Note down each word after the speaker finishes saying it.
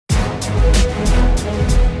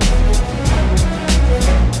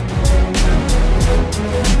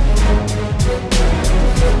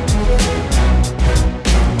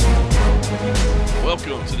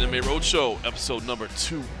Welcome to the MMA Roadshow, episode number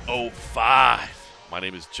 205. My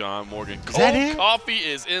name is John Morgan. Is that it? Coffee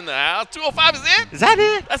is in the house. 205 is it? Is that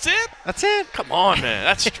it? That's it? That's it? Come on, man.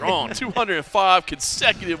 That's strong. 205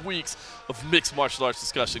 consecutive weeks of mixed martial arts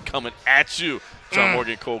discussion coming at you. John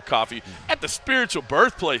Morgan Cold Coffee at the spiritual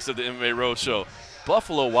birthplace of the MMA Roadshow,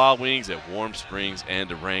 Buffalo Wild Wings at Warm Springs and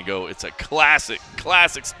Durango. It's a classic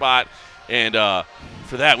spot. And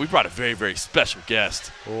for that, we brought a very, very special guest.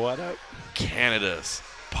 What up? Canada's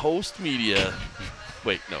Post-Media.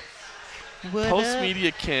 Wait, no.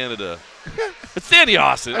 Post-Media Canada. It's Danny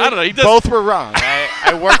Austin. I don't know. He does. Both were wrong.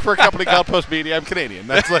 I work for a company called Post-Media. I'm Canadian.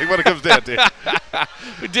 That's like what it comes down to.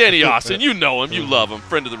 Danny Austin, you know him. You love him.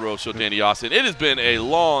 Friend of the Road Show, Danny Austin. It has been a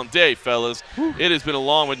long day, fellas. It has been a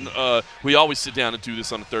long one. We always sit down and do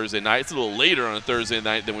this on a Thursday night. It's a little later on a Thursday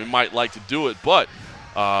night than we might like to do it, but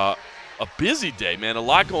a busy day, man. A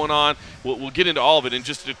lot going on. We'll get into all of it. And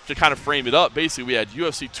just to kind of frame it up, basically we had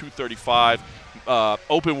UFC 235,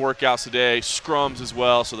 open workouts today, scrums as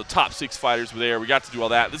well. So the top 6 fighters were there. We got to do all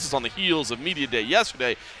that. This is on the heels of Media Day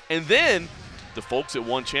yesterday. And then the folks at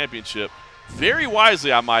One Championship, very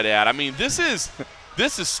wisely, I might add. I mean, this is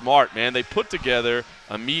smart, man. They put together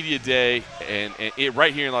a Media Day, and it,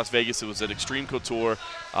 right here in Las Vegas, it was at Extreme Couture.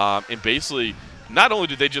 And basically, not only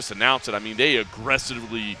did they just announce it, I mean, they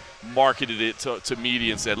aggressively marketed it to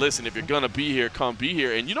media and said, listen, if you're going to be here, come be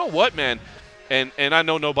here. And you know what, man? And I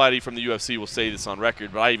know nobody from the UFC will say this on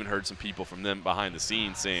record, but I even heard some people from them behind the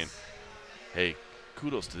scenes saying, hey,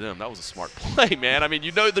 kudos to them. That was a smart play, man. I mean,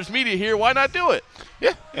 you know there's media here. Why not do it?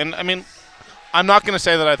 Yeah, and I mean, I'm not going to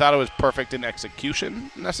say that I thought it was perfect in execution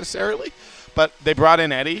necessarily, but they brought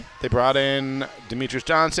in Eddie. They brought in Demetrius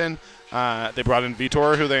Johnson. They brought in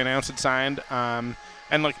Vitor, who they announced had signed.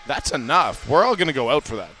 And, like, that's enough. We're all going to go out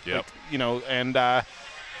for that. Yep. Like, you know, and,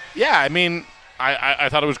 yeah, I mean, I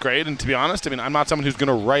thought it was great. And to be honest, I mean, I'm not someone who's going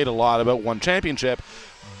to write a lot about One Championship,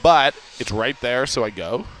 but it's right there, so I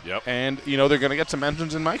go. Yep. And, you know, they're going to get some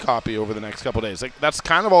mentions in my copy over the next couple of days. Like, that's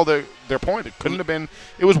kind of all their point. It couldn't have been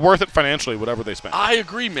 – it was worth it financially, whatever they spent. I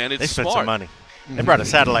agree, man. It's They spent smart. some money. They brought a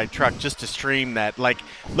satellite truck just to stream that. Like,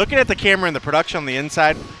 looking at the camera and the production on the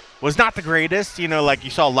inside was not the greatest. You know, like you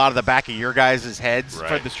saw a lot of the back of your guys' heads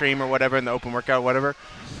for the stream or whatever in the open workout or whatever.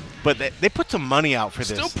 But they put some money out for this.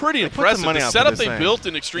 Still pretty impressive. The setup they built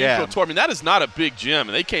in Extreme Couture, I mean, that is not a big gym,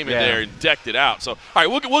 and they came in there and decked it out. So, all right,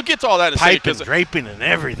 we'll get to all that in a second. Pipe and draping and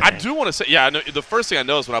everything. I do want to say, yeah, I know, the first thing I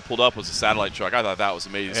noticed when I pulled up was the satellite truck. I thought that was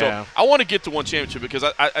amazing. Yeah. So I want to get to One Championship because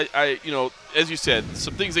I, you know, as you said,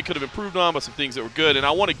 some things they could have improved on, but some things that were good, and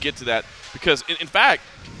I want to get to that because, in fact,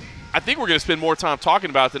 I think we're going to spend more time talking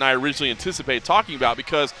about it than I originally anticipated talking about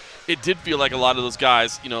because it did feel like a lot of those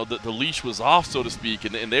guys, you know, the leash was off, so to speak,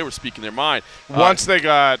 and they were speaking their mind. Once they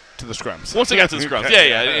got to the scrums. Once they got to the scrums,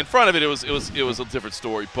 yeah. In front of it, it was a different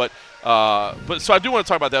story. But so I do want to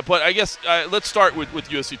talk about that. But I guess let's start with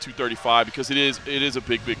UFC 235 because it is a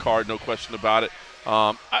big card, no question about it.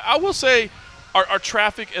 I will say our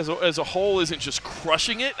traffic as a whole isn't just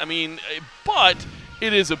crushing it. I mean, but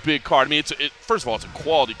it is a big card. I mean, first of all, it's a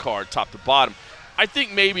quality card, top to bottom. I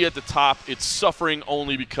think maybe at the top it's suffering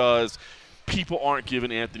only because people aren't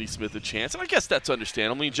giving Anthony Smith a chance. And I guess that's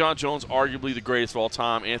understandable. I mean, John Jones, arguably the greatest of all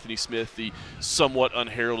time. Anthony Smith, the somewhat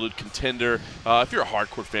unheralded contender. If you're a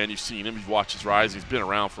hardcore fan, you've seen him. You've watched his rise. He's been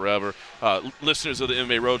around forever. Listeners of the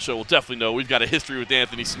MMA Roadshow will definitely know we've got a history with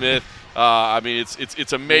Anthony Smith. I mean,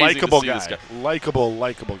 it's amazing to see this guy. Likeable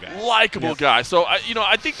guy. Likable guy. So,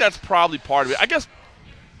 I think that's probably part of it. I guess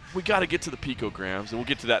we got to get to the picograms, and we'll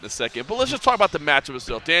get to that in a second. But let's just talk about the matchup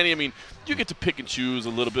itself. Danny, I mean, you get to pick and choose a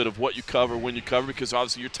little bit of what you cover, when you cover, because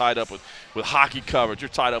obviously you're tied up with hockey coverage. You're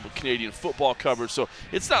tied up with Canadian football coverage. So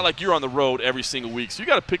it's not like you're on the road every single week. So you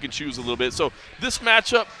got to pick and choose a little bit. So this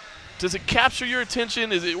matchup, does it capture your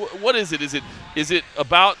attention? What is it? Is it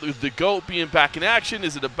about the GOAT being back in action?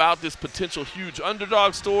 Is it about this potential huge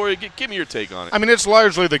underdog story? Give me your take on it. I mean, it's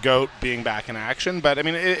largely the GOAT being back in action, but I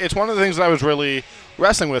mean, it's one of the things that I was really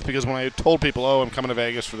wrestling with because when I told people, I'm coming to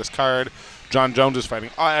Vegas for this card, John Jones is fighting,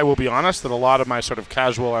 I will be honest that a lot of my sort of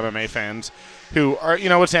casual MMA fans who are,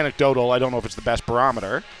 it's anecdotal, I don't know if it's the best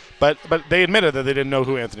barometer, but they admitted that they didn't know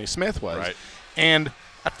who Anthony Smith was. Right. And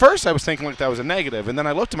at first I was thinking like that was a negative, and then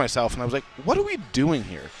I looked at myself and I was like, what are we doing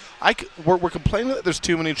here? We're complaining that there's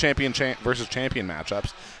too many champion versus champion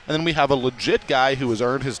matchups, and then we have a legit guy who has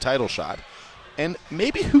earned his title shot, and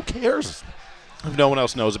maybe who cares if no one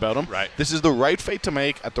else knows about him? Right. This is the right fight to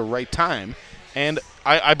make at the right time, and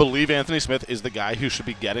I believe Anthony Smith is the guy who should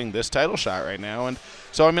be getting this title shot right now. And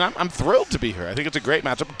so, I mean, I'm thrilled to be here. I think it's a great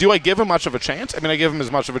matchup. Do I give him much of a chance? I mean, I give him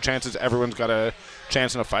as much of a chance as everyone's got a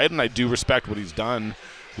chance in a fight, and I do respect what he's done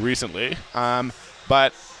recently.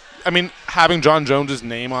 But, I mean, having John Jones'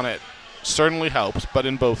 name on it certainly helps. But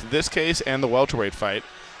in both this case and the welterweight fight,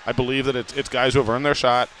 I believe that it's guys who have earned their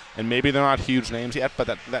shot, and maybe they're not huge names yet, but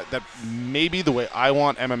that may be the way I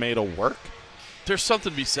want MMA to work. There's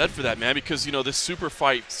something to be said for that, man, because, this super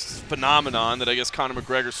fight phenomenon that I guess Conor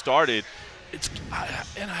McGregor started,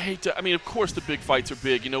 and I hate to, I mean, of course the big fights are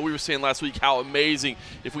big. We were saying last week how amazing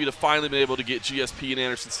if we'd have finally been able to get GSP and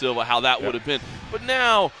Anderson Silva, how that would have been. But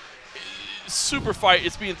now, super fight,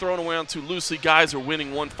 it's being thrown around too loosely. Guys are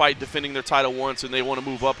winning one fight, defending their title once, and they want to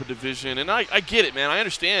move up a division. And I get it, man. I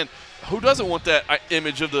understand. Who doesn't want that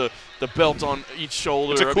image of the belt on each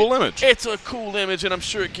shoulder? It's a cool image. It's a cool image, and I'm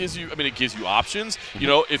sure it gives you options.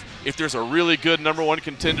 If there's a really good number one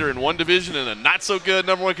contender in one division and a not so good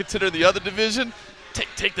number one contender in the other division,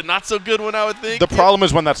 take the not so good one, I would think. The problem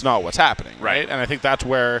is when that's not what's happening, right? And I think that's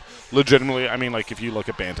where legitimately, I mean, like if you look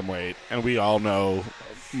at bantamweight, and we all know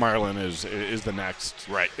Marlon is the next.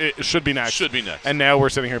 Right. It should be next. Should be next. And now we're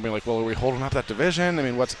sitting here being like, well, are we holding up that division? I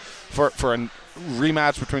mean, what's for a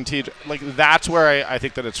rematch between TJ? Like, that's where I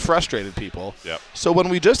think that it's frustrated people. Yep. So when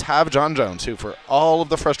we just have John Jones, who for all of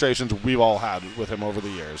the frustrations we've all had with him over the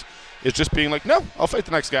years, is just being like, no, I'll fight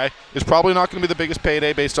the next guy. It's probably not going to be the biggest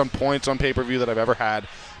payday based on points on pay-per-view that I've ever had,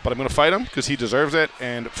 but I'm going to fight him because he deserves it.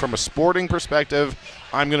 And from a sporting perspective,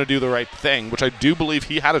 I'm going to do the right thing, which I do believe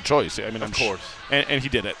he had a choice. I mean, of course. And he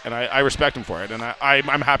did it, and I respect him for it. And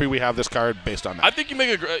I'm happy we have this card based on that. I think you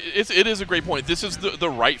make it is a great point. This is the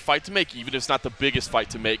right fight to make, even if it's not the biggest fight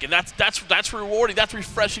to make. And that's rewarding. That's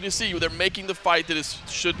refreshing to see. They're making the fight that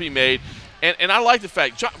should be made. And I like the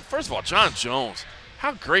fact, first of all, John Jones,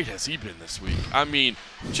 how great has he been this week? I mean,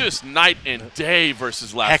 just night and day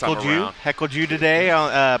versus last time around. Heckled you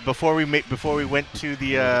today before we went to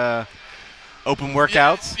the open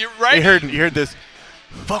workouts. You're right. You heard this,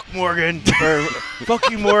 fuck Morgan, or fuck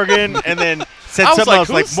you, Morgan, and then said I was something else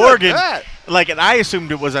 "Who like said Morgan. that?" And I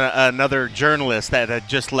assumed it was another journalist that had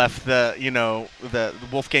just left the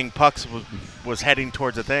Wolfgang Pucks was heading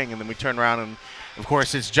towards the thing, and then we turned around and, of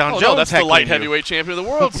course, it's John Jones. No, that's the light you. heavyweight champion of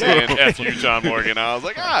the world saying F you, John Morgan. I was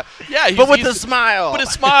like, yeah. But with a smile. With a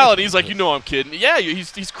smile, and he's like, I'm kidding. Yeah,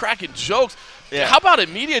 he's cracking jokes. Yeah. How about at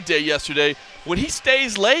Media Day yesterday when he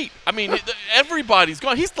stays late? I mean, everybody's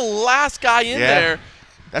gone. He's the last guy in there.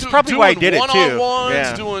 That's probably why he did it too.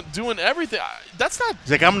 One-on-ones, doing everything. That's not.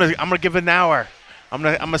 He's like, I'm gonna give an hour. I'm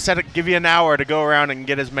gonna give you an hour to go around and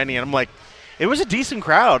get as many. And I'm like, it was a decent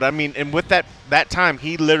crowd. I mean, and with that time,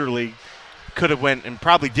 he literally could have went and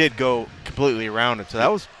probably did go completely around it. So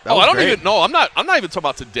that was I don't great. even know. I'm not even talking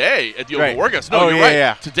about today at the open workouts. No, you're right.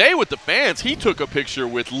 Yeah. Today with the fans, he took a picture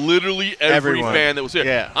with literally every fan that was here.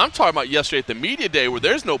 Yeah. I'm talking about yesterday at the Media Day where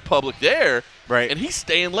there's no public there. Right. And he's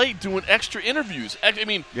staying late doing extra interviews. I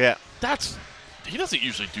mean, he doesn't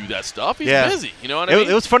usually do that stuff. He's busy. You know what I mean?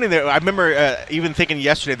 It was funny. I remember even thinking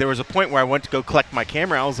yesterday, there was a point where I went to go collect my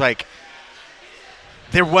camera. I was like,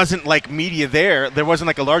 there wasn't media there. There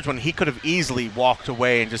wasn't a large one. He could have easily walked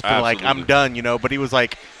away and just been like, I'm done, But he was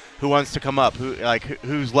like, who wants to come up?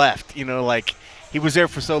 Who's left? He was there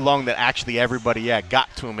for so long that actually everybody,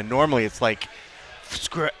 got to him. And normally it's like,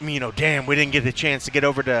 damn, we didn't get the chance to get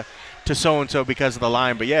over to so-and-so because of the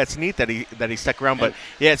line. But, it's neat that he stuck around. But,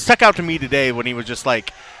 it stuck out to me today when he was just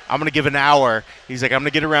like, I'm going to give an hour. He's like, I'm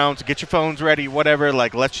going to get around, so get your phones ready, whatever.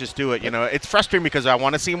 Let's just do it. It's frustrating because I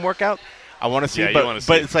want to see him work out. I want to see, but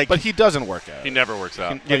it's like, but he doesn't work out. He never works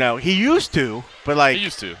out. He used to, but he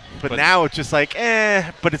used to, but now it's just like,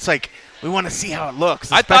 But it's like we want to see how it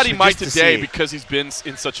looks. I thought he might today because he's been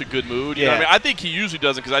in such a good mood. You know what I mean? I think he usually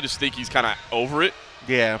doesn't because I just think he's kind of over it.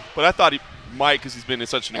 Yeah, but I thought he might because he's been in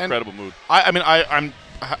such an incredible mood.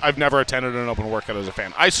 I've never attended an open workout as a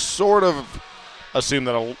fan. I sort of assume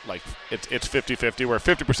that it's 50-50, where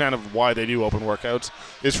 50% of why they do open workouts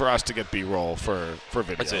is for us to get B-roll for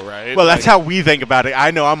video, right? Well, that's how we think about it.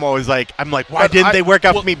 I know I'm always like, why didn't they work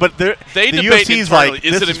out for me? But they the debate UFC's internally. like,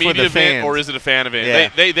 is it this a media event fans. or is it a fan event?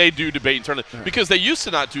 Yeah. They do debate internally because they used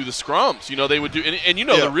to not do the scrums. They would do, and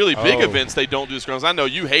the really big events they don't do the scrums. I know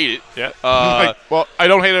you hate it. Yeah. Well, I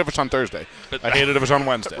don't hate it if it's on Thursday. I hate it if it's on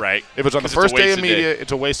Wednesday. Right. If it's on the first day of media,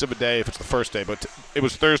 it's a waste of a day if it's the first day. But it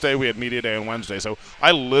was Thursday, we had media day on Wednesday. So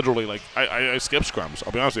I literally, I skipped scrums.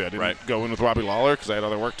 I'll be honest with you. I didn't go in with Robbie Lawler because I had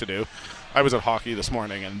other work to do. I was at hockey this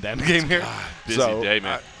morning and then came here. Busy day,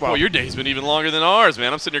 man. Well, your day's been even longer than ours,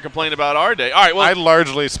 man. I'm sitting here complaining about our day. All right, well, I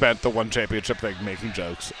largely spent the one championship thing making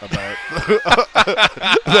jokes about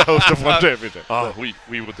the host of one championship. Oh,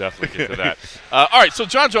 we will definitely get to that. All right, so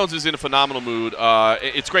John Jones is in a phenomenal mood.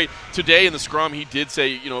 It's great. Today in the scrum, he did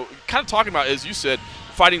say, kind of talking about, as you said,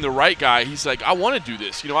 fighting the right guy. He's like, I want to do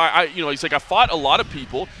this. He's like, I fought a lot of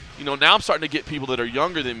people. Now I'm starting to get people that are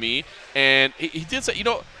younger than me. And he did say,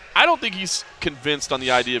 I don't think he's convinced on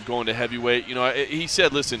the idea of going to heavyweight. He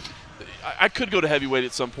said, listen, I could go to heavyweight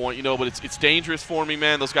at some point, but it's dangerous for me,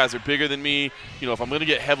 man. Those guys are bigger than me. If I'm going to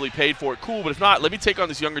get heavily paid for it, cool. But if not, let me take on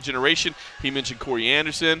this younger generation. He mentioned Corey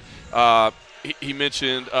Anderson. He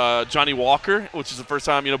mentioned Johnny Walker, which is the first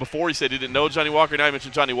time, before he said he didn't know Johnny Walker. Now he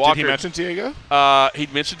mentioned Johnny Walker. Did he mention Tiago? He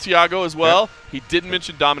mentioned Tiago as well. Yeah. He didn't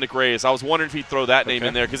mention Dominic Reyes. I was wondering if he'd throw that name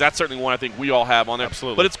in there because that's certainly one I think we all have on there.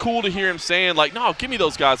 Absolutely. But it's cool to hear him saying, like, no, give me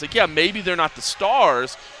those guys. Like, yeah, maybe they're not the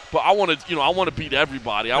stars, but I want to beat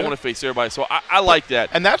everybody. I want to face everybody. So I like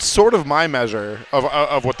that. And that's sort of my measure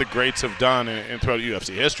of what the greats have done throughout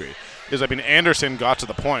UFC history. Anderson got to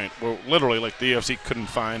the point where literally, like, the UFC couldn't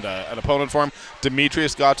find an opponent for him.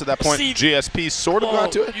 Demetrius got to that point. See, GSP sort of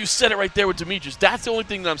got to it. You said it right there with Demetrius. That's the only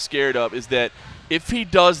thing that I'm scared of is that if he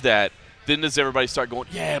does that, then does everybody start going,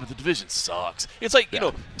 yeah, but the division sucks. It's like,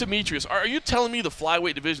 Demetrius, are you telling me the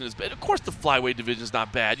flyweight division is bad? Of course the flyweight division is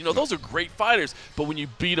not bad. Those are great fighters, but when you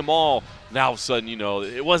beat them all, now all of a sudden,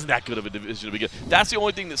 it wasn't that good of a division to begin. That's the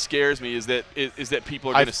only thing that scares me is that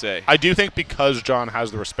people are going to say. I do think because John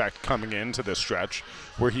has the respect coming into this stretch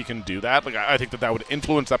where he can do that, like, I think that would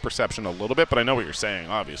influence that perception a little bit, but I know what you're saying,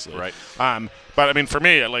 obviously. Right. But, I mean, for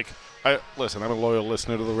me, listen, I'm a loyal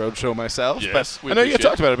listener to the Roadshow myself. Yes, but I know you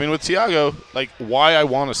talked about it. I mean, with Tiago, like, why I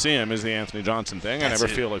want to see him is the Anthony Johnson thing. I never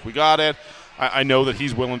feel like we got it. I know that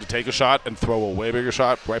he's willing to take a shot and throw a way bigger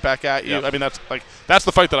shot right back at you. Yep. I mean, that's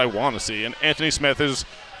the fight that I want to see. And Anthony Smith is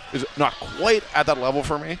not quite at that level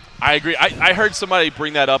for me. I agree. I heard somebody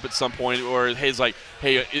bring that up at some point, or he's like,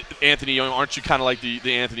 hey, Anthony, aren't you kind of like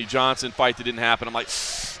the Anthony Johnson fight that didn't happen? I'm like,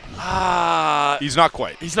 he's not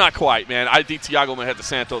quite. He's not quite, man. I think Thiago Marreta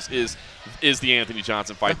Santos is the Anthony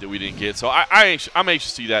Johnson fight that we didn't get. So I'm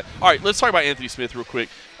anxious to see that. All right, let's talk about Anthony Smith real quick.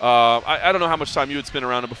 I don't know how much time you had spent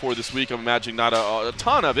around him before this week. I'm imagining not a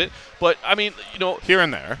ton of it, but I mean, here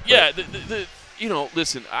and there. Yeah,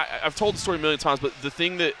 listen, I've told the story a million times, but the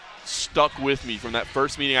thing that stuck with me from that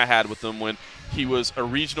first meeting I had with him when he was a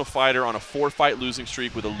regional fighter on a 4-fight losing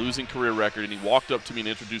streak with a losing career record, and he walked up to me and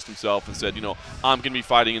introduced himself and said, I'm going to be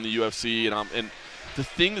fighting in the UFC, and the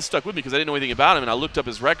thing that stuck with me, because I didn't know anything about him, and I looked up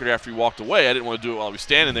his record after he walked away, I didn't want to do it while he was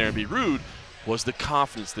standing there and be rude, was the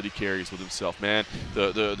confidence that he carries with himself, man.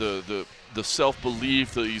 The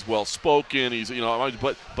self-belief that he's well-spoken,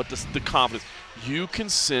 but the confidence. You can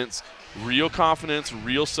sense real confidence,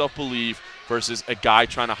 real self-belief versus a guy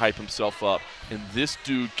trying to hype himself up. And this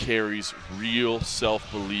dude carries real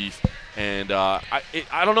self-belief. And I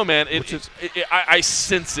don't know, man. I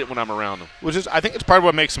sense it when I'm around him. I think it's part of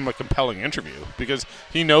what makes him a compelling interview, because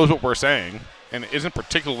he knows what we're saying and isn't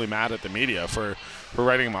particularly mad at the media for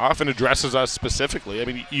writing him off and addresses us specifically. I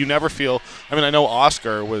mean, you never feel – I mean, I know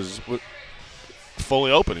Oscar was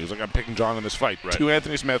fully open. He was like, I'm picking John in this fight. Right. To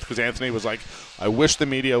Anthony Smith, because Anthony was like, I wish the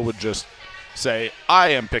media would just say, I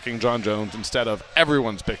am picking John Jones instead of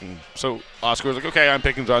everyone's picking. So Oscar was like, okay, I'm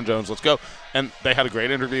picking John Jones. Let's go. And they had a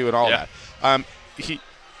great interview and all that. I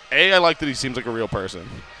like that he seems like a real person.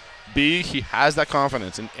 B, he has that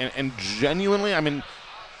confidence. And genuinely, I mean,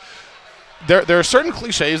 there are certain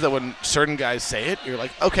cliches that when certain guys say it, you're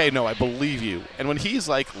like, okay, no, I believe you. And when he's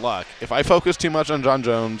like, look, if I focus too much on John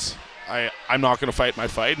Jones, I'm not going to fight my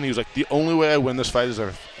fight. And he was like, the only way I win this fight is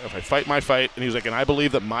if I fight my fight. And he was like, and I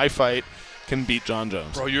believe that my fight can beat John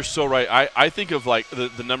Jones. Bro, you're so right. I think of, like,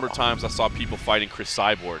 the number of times I saw people fighting Chris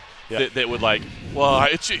Cyborg that would, like, well,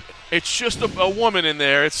 it's just a woman in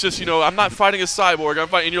there. It's just, I'm not fighting a cyborg. I'm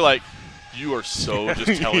fighting. And you're like, you are so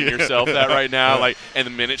just telling yourself that right now. Like, and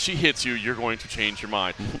the minute she hits you, you're going to change your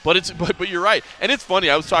mind. But you're right. And it's funny.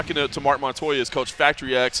 I was talking to Mark Montoya's coach,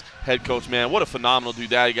 Factory X head coach. Man, what a phenomenal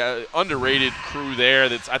dude that. He got an underrated crew there.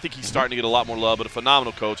 I think he's starting to get a lot more love, but a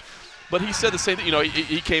phenomenal coach. But he said the same thing.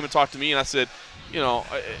 He came and talked to me, and I said,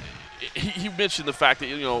 he mentioned the fact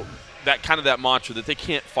that, that kind of that mantra that they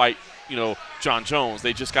can't fight, John Jones.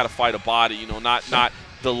 They just got to fight a body, not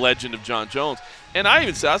the legend of John Jones. And I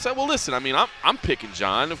even said, well, listen, I mean, I'm picking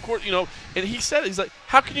John, of course, and he said, he's like,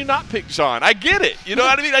 how can you not pick John? I get it. You know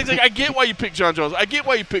what I mean? He's like, I get why you pick John Jones. I get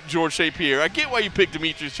why you pick George St. Pierre. I get why you pick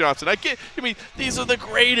Demetrius Johnson. These are the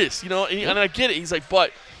greatest, and I get it. He's like,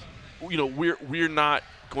 but, we're not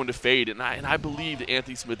going to fade. And I believe that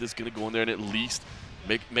Anthony Smith is going to go in there and at least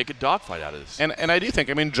make a dogfight out of this. And I do think,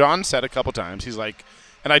 I mean, John said a couple times, he's like,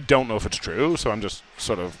 and I don't know if it's true, so I'm just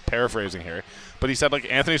sort of paraphrasing here, but he said, like,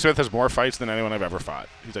 Anthony Smith has more fights than anyone I've ever fought.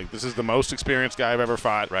 He's like, this is the most experienced guy I've ever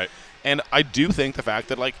fought. Right. And I do think the fact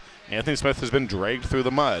that, like, Anthony Smith has been dragged through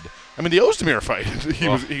the mud. I mean, the Ozdemir fight,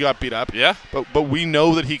 he got beat up. Yeah. But we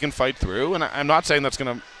know that he can fight through, and I'm not saying that's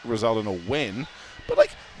going to result in a win, but,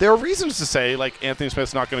 like, there are reasons to say, like, Anthony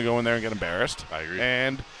Smith's not going to go in there and get embarrassed. I agree.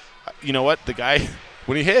 And you know what? The guy,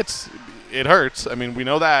 when he hits, it hurts. I mean, we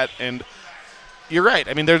know that. And you're right.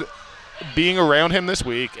 I mean, there's being around him this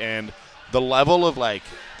week and the level of, like,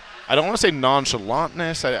 I don't want to say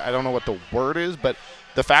nonchalantness. I don't know what the word is, but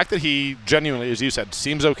the fact that he genuinely, as you said,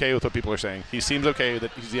 seems okay with what people are saying. He seems okay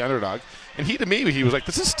that he's the underdog. And he, to me, he was like,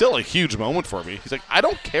 this is still a huge moment for me. He's like, I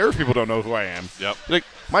don't care if people don't know who I am. Yep. Like,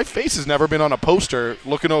 my face has never been on a poster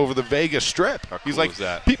looking over the Vegas Strip. How cool He's like, is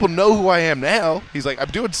that? people know who I am now. He's like, I'm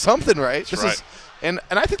doing something right. That's right. And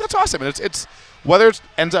I think that's awesome. And it's whether it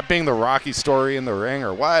ends up being the Rocky story in the ring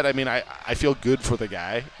or what, I mean, I feel good for the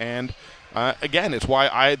guy. And, again, it's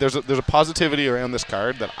why there's a positivity around this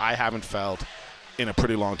card that I haven't felt in a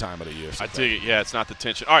pretty long time at a UFC. I dig it. Yeah, it's not the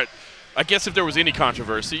tension. All right, I guess if there was any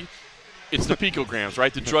controversy, it's the picograms,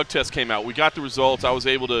 right? The drug test came out. We got the results. I was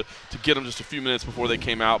able to get them just a few minutes before they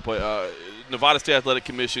came out. But Nevada State Athletic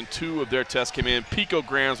Commission, 2 of their tests came in.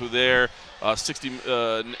 Picograms were there, 60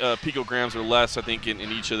 picograms or less, I think, in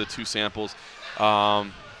each of the 2 samples.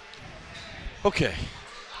 Okay.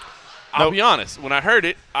 I'll be honest. When I heard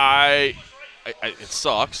it, it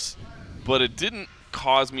sucks, but it didn't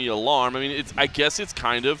cause me alarm. I mean, I guess it's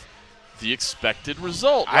kind of the expected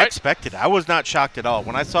result, right? I expected. I was not shocked at all.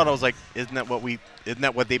 When I saw it, I was like, isn't that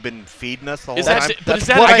what they've been feeding us the whole time? But is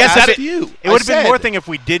that I guess that you. It would have been more thing if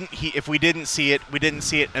we didn't see it. We didn't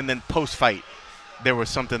see it, and then post fight, there was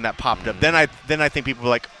something that popped up. Then I think people were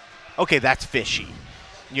like, okay, that's fishy.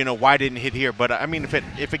 You know, why didn't it hit here? But I mean,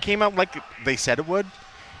 if it came out like they said it would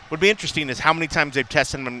be interesting is how many times they've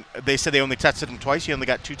tested them. They said they only tested them twice. You only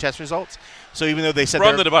got 2 test results. So even though they said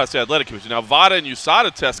from the Nevada State Athletic Commission, now VADA and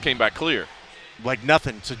USADA tests came back clear, like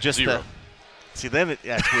nothing. So just 0. See, then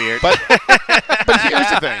that's weird. But here's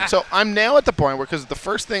the thing. So I'm now at the point where, because the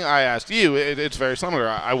first thing I asked you, it's very similar.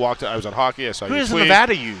 I was at hockey. I saw who you does tweet,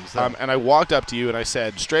 Nevada use? and I walked up to you and I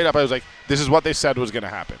said straight up, I was like, this is what they said was going to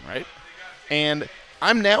happen, right? And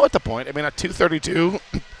I'm now at the point. I mean, at 232,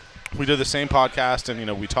 we did the same podcast,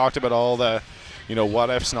 and we talked about all the, what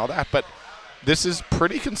ifs and all that. But this is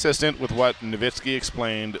pretty consistent with what Nowitzki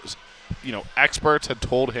explained. Experts had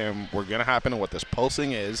told him were going to happen and what this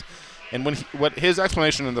pulsing is. And what his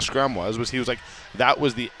explanation in the scrum was he was like, that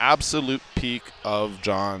was the absolute peak of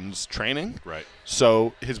John's training. Right.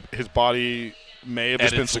 So his body may have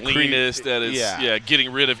just been secreted. That is,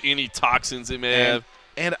 getting rid of any toxins it may have.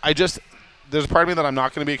 And there's a part of me that I'm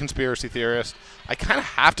not going to be a conspiracy theorist. I kind of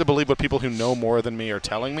have to believe what people who know more than me are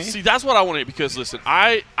telling me. See, that's what I want to, because, listen,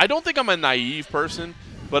 I don't think I'm a naive person,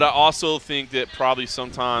 but I also think that probably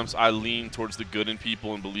sometimes I lean towards the good in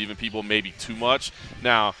people and believe in people maybe too much.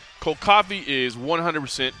 Now, Cole Coffey is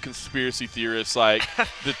 100% conspiracy theorist, like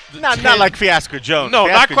not like Fiasco Jones. No,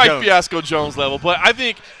 not quite Fiasco Jones level, but I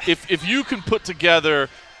think if you can put together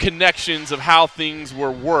connections of how things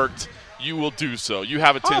were worked, you will do so. You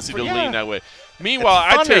have a tendency to lean that way. Meanwhile,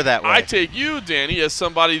 I take you, Danny, as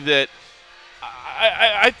somebody that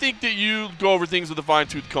I think that you go over things with a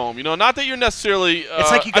fine-tooth comb. Not that you're necessarily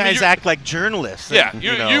it's like you guys act like journalists. Yeah,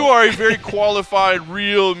 you are a very qualified,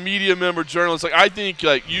 real media member journalist. Like, I think,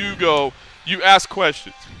 like, you ask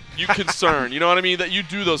questions. You concern. You know what I mean? That you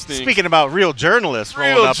do those things. Speaking about real journalists.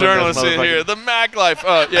 Real journalists in here. The Mac Life.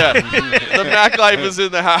 The Mac Life is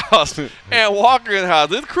in the house. And Walker in the house.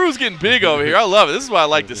 This crew's getting big over here. I love it. This is what I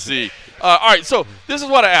like to see. All right, so this is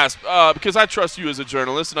what I asked, because I trust you as a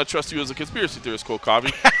journalist and I trust you as a conspiracy theorist, Cole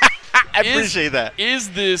Coffey. I appreciate that.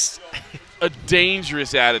 Is this a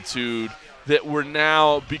dangerous attitude that we're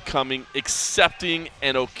now becoming accepting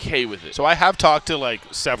and okay with it? So I have talked to, like,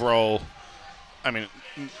 several, I mean,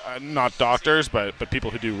 not doctors, but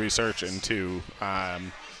people who do research into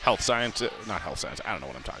health science. Not health science. I don't know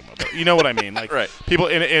what I'm talking about, but you know what I mean. Like, right. People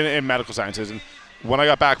in medical sciences. And when I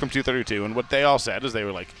got back from 232, and what they all said is they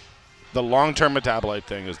were like, the long-term metabolite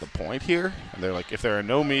thing is the point here. And they're like, if there are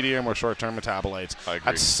no medium or short-term metabolites,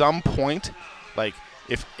 at some point, like,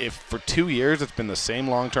 if for 2 years it's been the same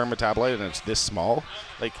long-term metabolite and it's this small,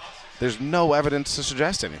 like, there's no evidence to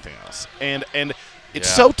suggest anything else. And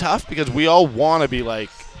it's so tough because we all want to be like,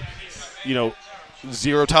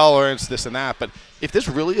 zero tolerance, this and that. But if this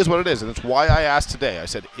really is what it is, and it's why I asked today, I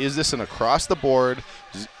said, is this an across-the-board,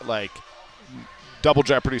 like, double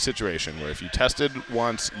jeopardy situation where if you tested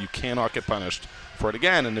once, you cannot get punished for it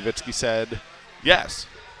again. And Nowitzki said, yes,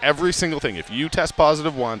 every single thing. If you test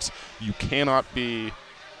positive once, you cannot be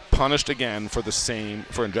punished again for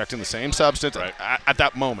injecting the same substance at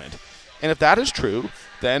that moment. And if that is true,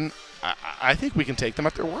 then I think we can take them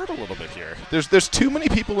at their word a little bit here. There's too many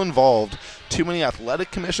people involved, too many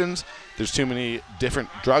athletic commissions, there's too many different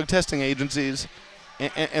drug testing agencies,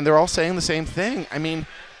 and they're all saying the same thing. I mean,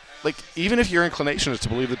 like, even if your inclination is to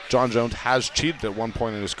believe that John Jones has cheated at one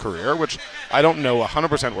point in his career, which I don't know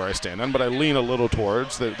 100% where I stand on, but I lean a little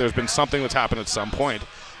towards that there's been something that's happened at some point.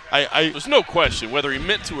 There's no question, whether he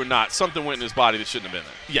meant to or not, something went in his body that shouldn't have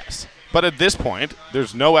been there. Yes. But at this point,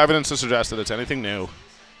 there's no evidence to suggest that it's anything new,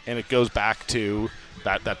 and it goes back to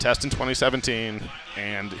that test in 2017,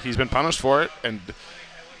 and he's been punished for it, and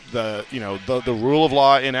the rule of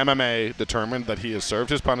law in MMA determined that he has served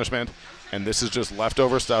his punishment, and this is just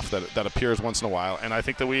leftover stuff that appears once in a while. And I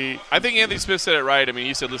think that I think Anthony Smith said it right. I mean,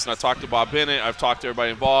 he said, listen, I talked to Bob Bennett. I've talked to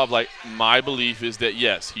everybody involved. Like, my belief is that,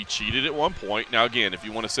 yes, he cheated at one point. Now, again, if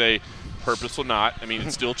you want to say purpose or not, I mean,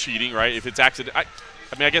 it's still cheating, right? If it's accident,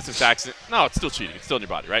 I guess it's accident. No, it's still cheating. It's still in your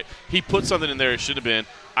body, right? He put something in there it should have been.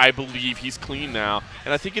 I believe he's clean now.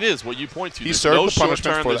 And I think it is what you point to. He served no the punishment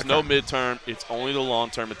short term, for there's no midterm. It's only the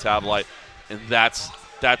long-term metabolite. And that's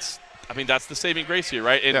the saving grace here,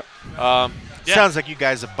 right? And Sounds like you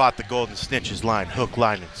guys have bought the Golden Snitches line, hook,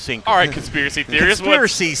 line, and sinker. All right, conspiracy theorists.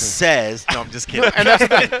 Conspiracy says. No, I'm just kidding. And that's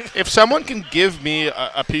the thing. If someone can give me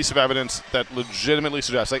a piece of evidence that legitimately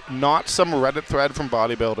suggests, like, not some Reddit thread from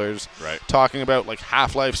bodybuilders talking about, like,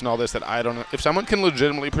 half-lives and all this that I don't know. If someone can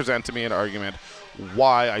legitimately present to me an argument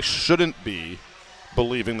why I shouldn't be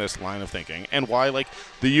believing this line of thinking and why, like,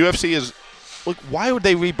 the UFC is, like, why would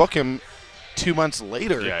they rebook him 2 months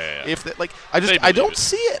later? If that, like, I don't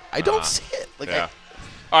see it. I don't see it. Like,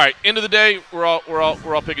 all right. End of the day, we're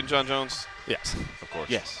all picking John Jones. Yes, of course.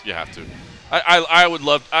 Yes, you have to. I would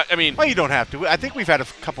love. I mean, well, you don't have to. I think we've had a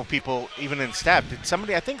couple people even in staff.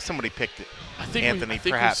 I think somebody picked it. Anthony,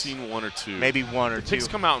 perhaps. We've seen one or two. Maybe one or two. Picks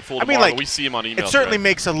come out in full I mean, tomorrow, like, we see him on email. It certainly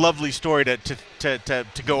makes a lovely story to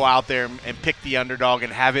go out there and pick the underdog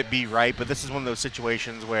and have it be right. But this is one of those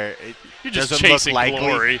situations where it doesn't look likely.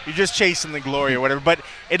 Glory. You're just chasing the glory or whatever. But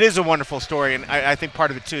it is a wonderful story, and I think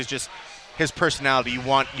part of it too is just his personality. You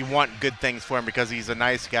want good things for him because he's a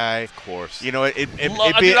nice guy. Of course. You know, it'd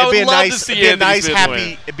be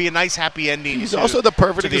a nice happy ending. He's also the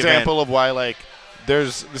perfect example of why, like,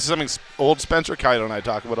 this is something old Spencer Kaido and I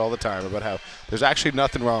talk about all the time, about how there's actually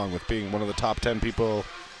nothing wrong with being one of the top 10 people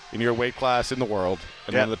in your weight class in the world,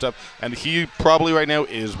 and one of the top. And he probably right now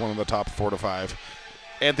is one of the top 4 to 5.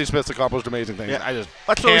 Anthony Smith's accomplished amazing things. Yeah. I just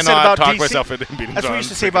That's cannot talk DC. myself into beating John. That's what we used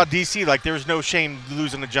to say about DC. Like, there was no shame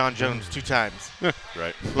losing to John Jones 2 times.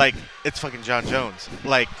 Right. Like, it's fucking John Jones.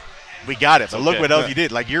 Like, we got it. But look what else you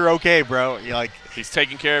did. Like, you're okay, bro. You're like, he's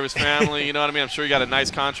taking care of his family. You know what I mean? I'm sure he got a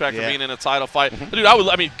nice contract for being in a title fight. But dude, I would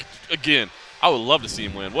love to see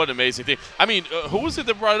him win. What an amazing thing. I mean, who was it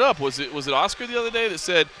that brought it up? Was it Oscar the other day that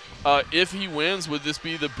said, if he wins, would this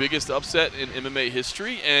be the biggest upset in MMA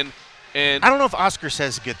history? And I don't know if Oscar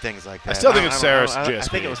says good things like that. I still think it's Sarah GSP. I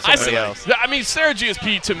think it was somebody else. I mean, Sarah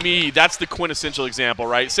GSP, to me, that's the quintessential example,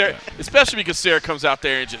 right? Sarah, especially because Sarah comes out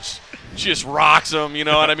there and just rocks him, you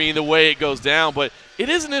know what I mean, the way it goes down. But it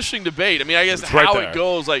is an interesting debate. I mean, I guess how it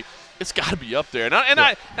goes, like, it's got to be up there. And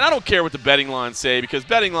I don't care what the betting lines say, because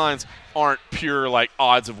betting lines aren't pure, like,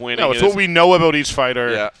 odds of winning. No, it's what we know about each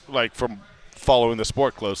fighter, like, from following the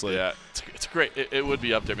sport closely. Yeah, it's great. It would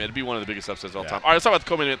be up there, man. It'd be one of the biggest upsets of all time. All right, let's talk about the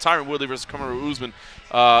co-main event. Tyron Woodley versus Kamaru Usman.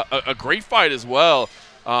 A great fight as well.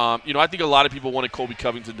 You know, I think a lot of people wanted Colby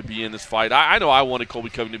Covington to be in this fight. I know I wanted Colby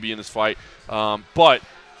Covington to be in this fight, but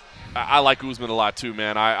I like Usman a lot too,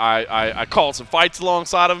 man. I called some fights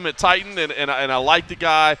alongside of him at Titan, and I like the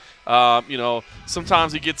guy. You know,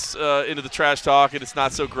 sometimes he gets into the trash talk, and it's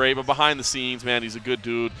not so great. But behind the scenes, man, he's a good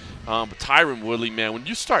dude. But Tyron Woodley, man, when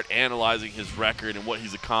you start analyzing his record and what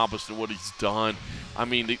he's accomplished and what he's done, I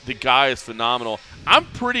mean, the guy is phenomenal. I'm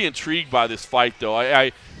pretty intrigued by this fight, though.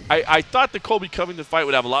 I thought the Colby Covington fight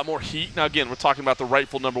would have a lot more heat. Now, again, we're talking about the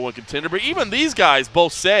rightful #1 contender. But even these guys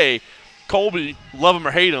both say Colby, love him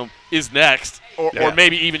or hate him, is next. Or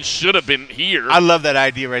maybe even should have been here. I love that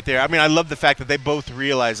idea right there. I mean, I love the fact that they both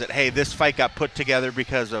realize that, hey, this fight got put together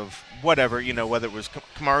because of whatever, you know, whether it was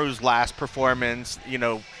Kamaru's last performance, you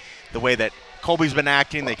know, the way that Colby's been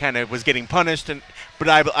acting, they kind of was getting punished. But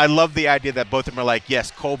I love the idea that both of them are like,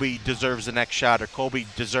 yes, Colby deserves the next shot, or Colby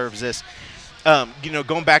deserves this. You know,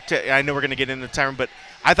 going back to, I know we're going to get into time, but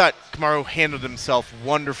I thought Kamaru handled himself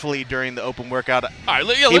wonderfully during the open workout. All right,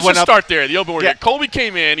 let's just start there. The open workout. Yeah. Colby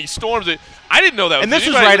came in. He storms it. I didn't know that. And this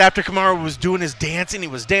was right after Kamaru was doing his dancing. He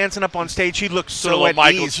was dancing up on stage. He looked so at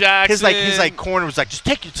Michael ease. Jackson. His corner was like, just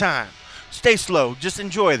take your time. Stay slow. Just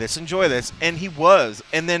enjoy this. And he was.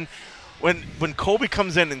 And then when Colby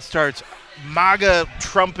comes in and starts MAGA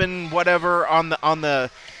trumping whatever on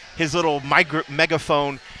his little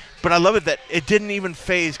megaphone. But I love it that it didn't even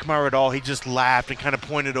faze Kamaru at all. He just laughed and kind of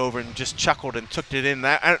pointed over and just chuckled and took it in.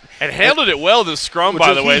 And handled it well, the scrum,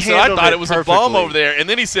 by the way. So I thought it was perfectly. A bum over there. And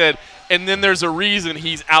then he said, and then there's a reason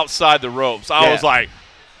he's outside the ropes. I was like,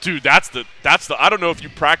 dude, that's the. I don't know if you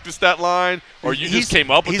practiced that line or you just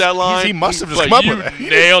came up with that line. He must have just come up with it.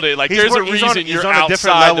 You nailed it. Like, there's a reason you're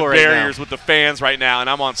outside the barriers with the fans right now, and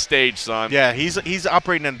I'm on stage, son. Yeah, he's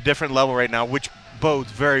operating at a different level right now, which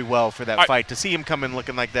bodes very well for that fight. To see him come in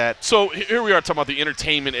looking like that. So here we are talking about the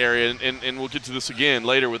entertainment area, and we'll get to this again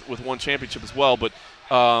later with one championship as well. But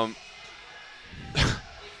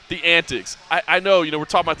the antics. I know, we're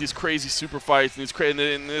talking about these crazy super fights and these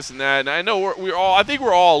and this and that. And I know I think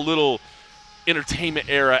we're all a little entertainment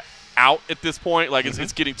era out at this point. Like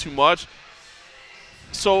it's getting too much.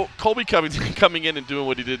 So Colby Covington coming in and doing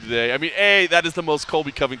what he did today. I mean, that is the most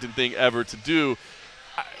Colby Covington thing ever to do.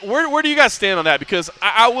 Where do you guys stand on that? Because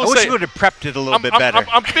I wish you would have prepped it a little bit better.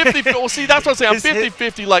 I'm 50. Well, see, that's what I'm saying. I'm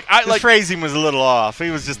 50-50. His phrasing was a little off. He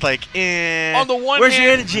was just like, on the one where's hand,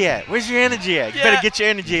 your energy at? Where's your energy at? You better get your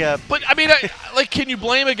energy up. But, I mean, can you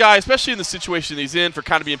blame a guy, especially in the situation he's in, for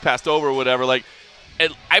kind of being passed over or whatever? Like,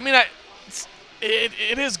 it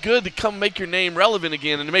is good to come make your name relevant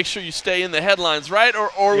again and to make sure you stay in the headlines, right?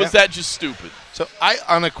 Or was that just stupid? So I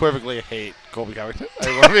unequivocally hate Colby Covington.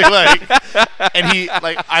 I want to be and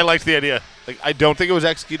I liked the idea. Like, I don't think it was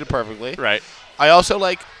executed perfectly. Right. I also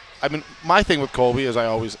my thing with Colby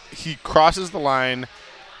is he crosses the line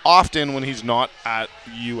often when he's not at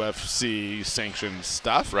UFC sanctioned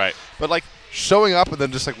stuff. Right. But showing up and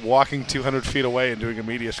then just walking 200 feet away and doing a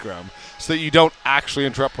media scrum so that you don't actually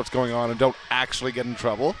interrupt what's going on and don't actually get in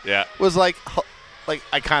trouble. Yeah. Was I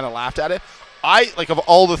kind of laughed at it. Of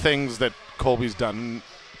all the things that Colby's done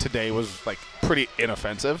today was pretty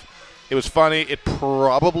inoffensive. It was funny. It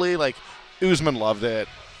probably Usman loved it.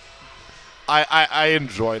 I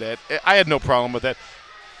enjoyed it. I had no problem with it.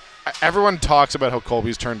 Everyone talks about how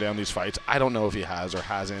Colby's turned down these fights. I don't know if he has or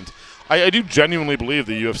hasn't. I do genuinely believe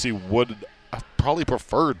the UFC would have probably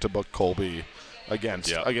preferred to book Colby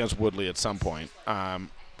against Woodley at some point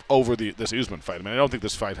over this Usman fight. I mean, I don't think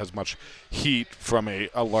this fight has much heat from a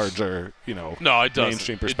larger, no, it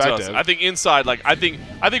mainstream perspective. It doesn't. I think inside, I think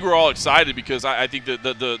we're all excited because I think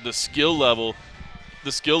the skill level.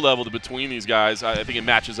 The skill level between these guys, I think it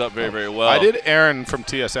matches up very, very well. I did Aaron from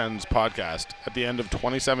TSN's podcast at the end of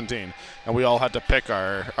 2017, and we all had to pick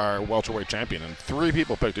our welterweight champion, and 3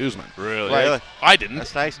 people picked Usman. Really? I didn't.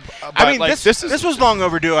 That's nice. I mean, this was long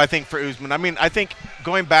overdue, I think, for Usman. I mean, I think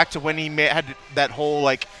going back to when he had that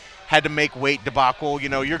whole had to make weight debacle.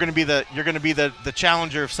 You're going to be the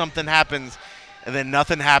challenger if something happens. And then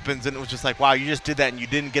nothing happens, and it was just like, wow, you just did that, and you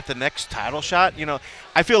didn't get the next title shot.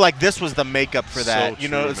 I feel like this was the makeup for that. So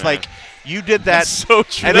true, it's like you did that, that's so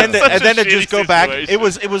true. and then to just go back,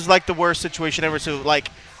 situation. it was like the worst situation ever. So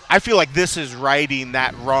I feel like this is righting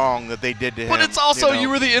that wrong that they did to him. But it's also you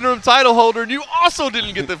were the interim title holder, and you also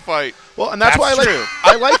didn't get the fight. Well, and that's why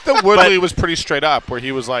I like that Woodley was pretty straight up, where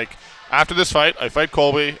he was like, after this fight, I fight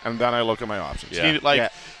Colby, and then I look at my options. Yeah.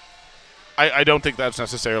 I don't think that's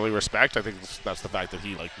necessarily respect. I think that's the fact that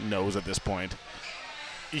he knows at this point.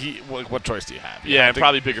 What choice do you have? And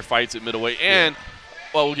probably bigger fights at middleweight. And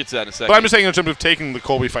well, we'll get to that in a second. But I'm just saying in terms of taking the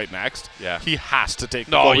Colby fight next. Yeah. He has to take.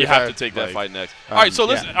 No, you have to take that fight next. All right, so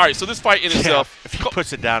listen. All right, so this fight in itself, if he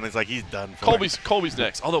puts it down, it's like he's done. Colby's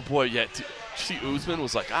next. Although, boy, see, Usman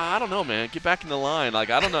was like, I don't know, man. Get back in the line. I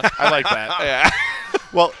don't know. I like that. Yeah.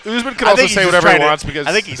 Well, Usman can also say whatever he wants because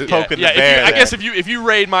I think he's poking the bear. I guess if you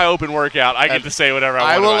raid my open workout, I get to say whatever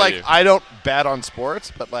I want. I will I don't bet on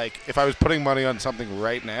sports, but if I was putting money on something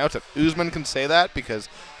right now, Usman can say that because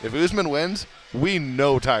if Usman wins, we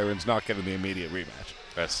know Tyron's not getting the immediate rematch.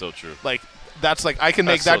 That's so true. That's I can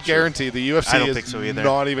make that guarantee. The UFC is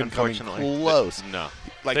not even coming close. No.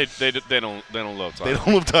 They don't love Tyron. They don't love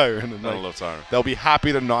Tyron. They don't love Tyron. They'll be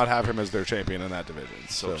happy to not have him as their champion in that division.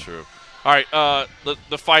 So true. All right,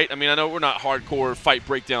 the fight. I mean, I know we're not hardcore fight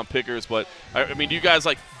breakdown pickers, but I mean, do you guys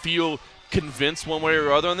feel convinced one way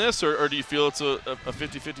or other on this, or do you feel it's a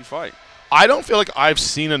 50-50 fight? I don't feel like I've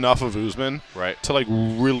seen enough of Usman to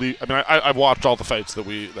really. I mean, I've watched all the fights that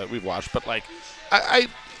we've watched, but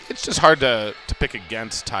it's just hard to pick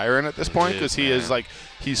against Tyron at this point because he is like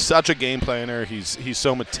he's such a game planner. He's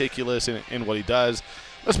so meticulous in what he does.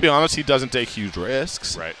 Let's be honest, he doesn't take huge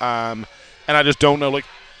risks. Right. And I just don't know. Like,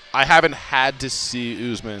 I haven't had to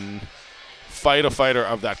see Usman fight a fighter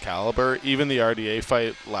of that caliber. Even the RDA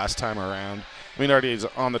fight last time around. I mean, RDA's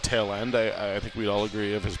on the tail end. I think we'd all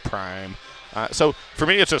agree of his prime. So for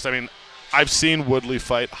me, it's just, I mean, I've seen Woodley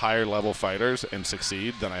fight higher level fighters and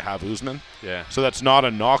succeed than I have Usman. Yeah. So that's not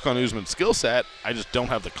a knock on Usman's skill set. I just don't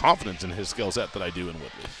have the confidence in his skill set that I do in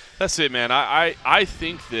Woodley. That's it, man. I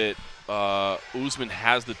think that Usman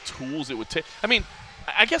has the tools it would take. I mean,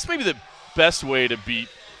 I guess maybe the best way to beat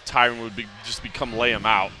Tyron would be just come lay him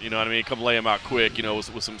out. You know what I mean? Come lay him out quick. You know,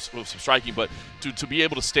 with some striking. But to be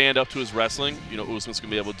able to stand up to his wrestling, you know, Usman's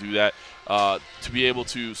gonna be able to do that. To be able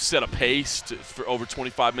to set a pace for over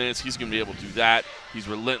 25 minutes, he's gonna be able to do that. He's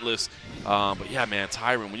relentless. But yeah, man,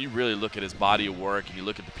 Tyron. When you really look at his body of work and you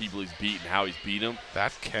look at the people he's beat and how he's beat them,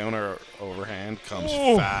 that counter overhand comes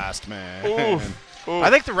fast, man. Oof. I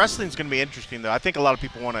think the wrestling's going to be interesting, though. I think a lot of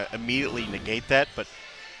people want to immediately negate that, but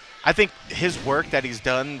I think his work that he's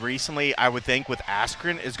done recently, I would think, with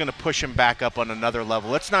Askren is going to push him back up on another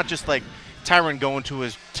level. It's not just like Tyron going to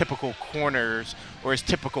his typical corners or his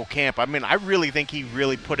typical camp. I mean, I really think he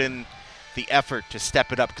really put in the effort to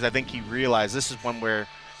step it up because I think he realized this is one where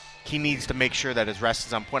he needs to make sure that his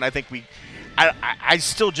wrestling's on point. I think I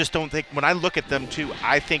still just don't think, when I look at them, too,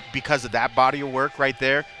 I think because of that body of work right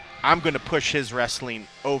there, I'm going to push his wrestling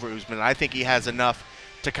over Usman. I think he has enough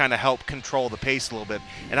to kind of help control the pace a little bit.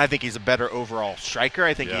 And I think he's a better overall striker.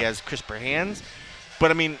 I think he has crisper hands.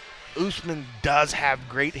 But, I mean, Usman does have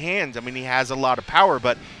great hands. I mean, he has a lot of power,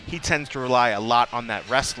 but he tends to rely a lot on that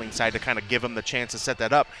wrestling side to kind of give him the chance to set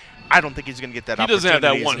that up. I don't think he's going to get that opportunity. He doesn't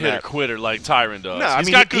have that one-hitter quitter like Tyron does. No, I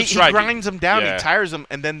mean, got good he grinds him down, he tires him,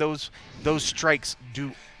 and then those strikes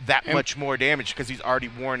do that much more damage because he's already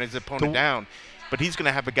worn his opponent down. But he's going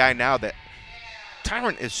to have a guy now that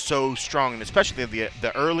Tyron is so strong, and especially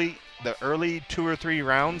the early 2 or 3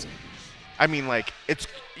 rounds. I mean, like,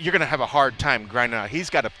 you're going to have a hard time grinding out. He's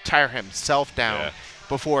got to tire himself down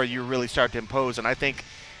before you really start to impose. And I think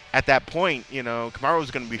at that point, you know,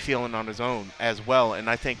 Kamaru's going to be feeling on his own as well. And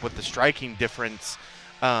I think with the striking difference,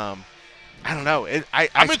 I don't know.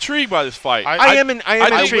 I'm intrigued by this fight. I am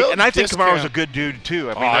intrigued, and I think Kamaru's a good dude too.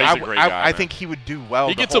 I mean, he's a great guy. I think he would do well.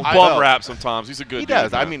 He gets a bum rap sometimes. He's a good dude. He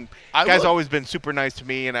does. I mean, guy's always been super nice to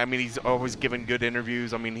me, and I mean, he's always given good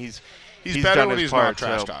interviews. I mean, he's better done when his he's part, not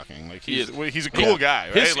trash talking. Like he's a cool guy.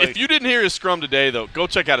 Right? If you didn't hear his scrum today, though, go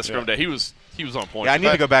check out his scrum today. He was on point. Yeah, I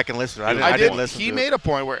need to go back and listen. I didn't listen. He made a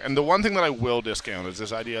point where, and the one thing that I will discount is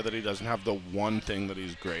this idea that he doesn't have the one thing that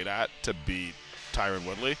he's great at to beat Tyron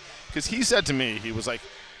Woodley. Because he said to me, he was like,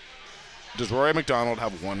 does Rory McDonald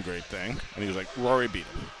have one great thing? And he was like, Rory beat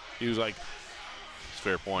him. He was like, it's a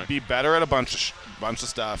fair point. Be better at a bunch of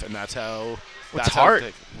stuff, and that's how. It's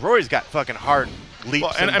hard. Rory's got fucking hard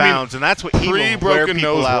leaps and bounds, and that's what he will wear pre-broken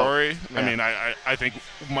people nose out. Rory. Yeah. I mean, I think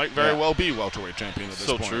might very well be welterweight champion at this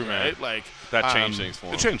point. So true, man. Right? Like that changed things for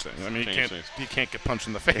him. It changed things. I mean, he can't get punched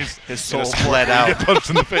in the face. His soul bled out. Get punched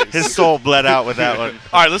in the face. His soul bled out with that one.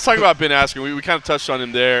 All right, let's talk about Ben Askren. We kind of touched on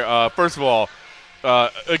him there. First of all,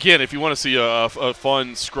 again, if you want to see a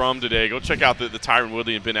fun scrum today, go check out the Tyron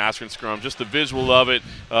Woodley and Ben Askren scrum. Just the visual of it,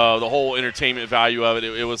 the whole entertainment value of it.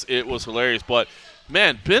 It was hilarious. But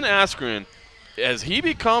man, Ben Askren, has he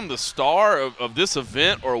become the star of this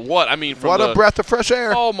event or what? I mean, what a breath of fresh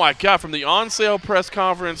air! Oh my God! From the on-sale press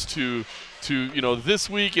conference to this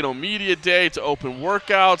week, media day to open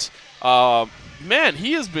workouts. Man,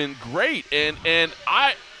 he has been great, and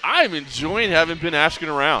I'm enjoying having Ben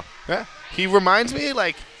Askren around. Yeah. He reminds me,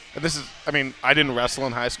 like, this is, I mean, I didn't wrestle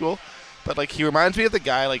in high school, but, like, he reminds me of the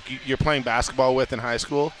guy, like, you're playing basketball with in high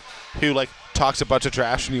school who, like, talks a bunch of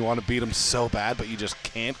trash and you want to beat him so bad, but you just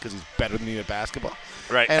can't because he's better than you at basketball.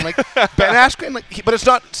 Right. And, like, Ben Askren, like, but it's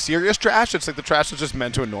not serious trash. It's, like, the trash that's just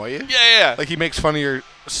meant to annoy you. Yeah. Like, he makes fun of your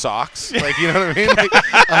socks. Like, you know what I mean?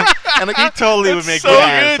 Like, and, like, he totally would make so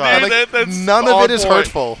good, dude. Like, none of it is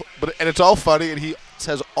hurtful, and it's all funny, and he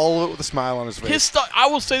says all of it with a smile on his face. I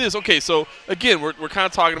will say this. Okay, so again, we're kind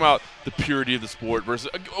of talking about the purity of the sport versus.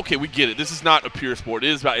 Okay, we get it. This is not a pure sport. It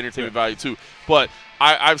is about entertainment value too. But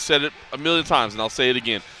I've said it a million times, and I'll say it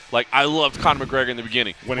again. Like, I loved Conor McGregor in the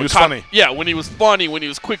beginning. When he was funny. Yeah, when he was funny, when he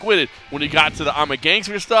was quick-witted. When he got to the I'm a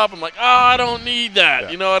gangster stuff, I'm like, I don't need that. Yeah.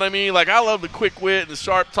 You know what I mean? Like, I love the quick wit and the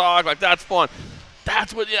sharp talk. Like, that's fun.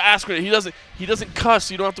 That's what Askren. He doesn't cuss.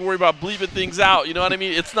 So you don't have to worry about bleeping things out. You know what I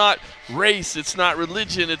mean? It's not race. It's not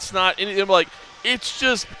religion. It's not anything. Like, it's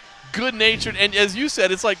just good-natured. And as you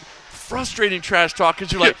said, it's like frustrating trash talk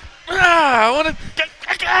because you're like,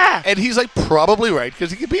 I like, ah! And he's like probably right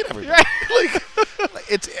because he can beat everybody.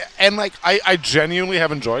 I genuinely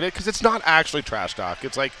have enjoyed it because it's not actually trash talk.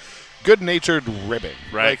 It's like good-natured ribbing.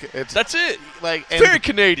 Right. That's it. Very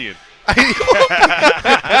Canadian.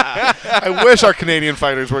 I wish our Canadian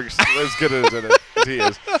fighters were as good as he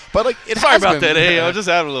is. But sorry about that. Hey, I was just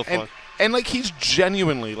having a little fun. And he's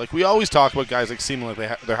genuinely we always talk about guys seeming like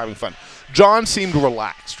they're having fun. John seemed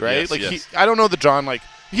relaxed, right? Yes. I don't know that John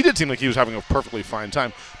he did seem like he was having a perfectly fine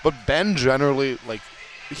time, but Ben generally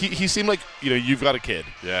he seemed like you've got a kid.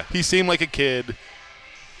 Yeah. He seemed like a kid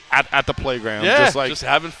at the playground, just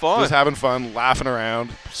having fun, laughing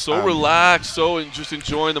around, so relaxed, just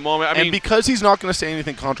enjoying the moment. I mean, because he's not going to say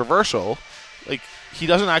anything controversial, he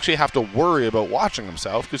doesn't actually have to worry about watching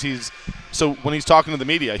himself because when he's talking to the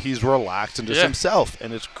media, he's relaxed and just himself,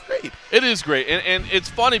 and it's great. It is great, and it's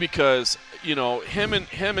funny because him and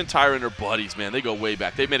Tyron are buddies, man. They go way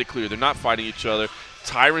back. They made it clear they're not fighting each other.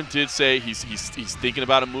 Tyron did say he's thinking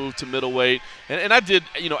about a move to middleweight, and I did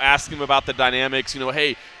ask him about the dynamics.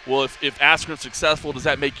 Hey, well, if Askren's successful, does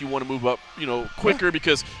that make you want to move up quicker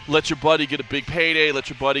because let your buddy get a big payday, let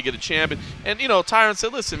your buddy get a champion? And Tyron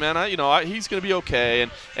said, listen, man, he's gonna be okay.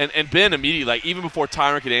 And Ben immediately, even before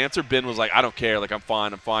Tyron could answer, Ben was like, I don't care, I'm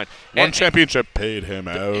fine. One championship paid him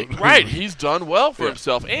out. Right, he's done well for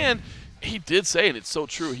himself, and he did say, and it's so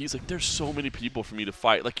true, he's like, there's so many people for me to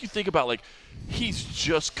fight. You think about, he's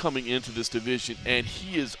just coming into this division, and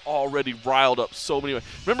he is already riled up so many.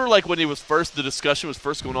 Remember, when the discussion was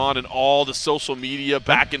first going on and all the social media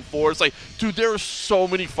back and forth? It's dude, there are so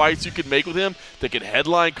many fights you could make with him that could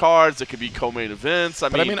headline cards, that could be co-main events.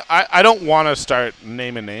 I don't want to start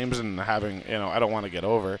naming names and having, I don't want to get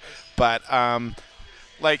over. But,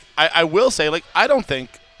 I will say, I don't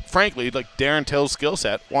think, frankly, Darren Till's skill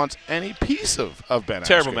set wants any piece of Ben Askren.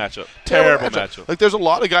 Terrible matchup. There's a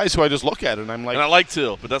lot of guys who I just look at it and I'm like... And I like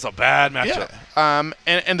Till, but that's a bad matchup. Yeah.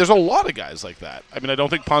 And there's a lot of guys like that. I don't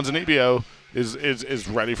think Ponzinibbio is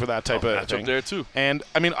ready for that type of thing. Matchup there, too. And,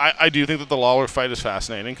 I do think that the Lawler fight is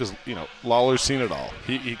fascinating because, Lawler's seen it all.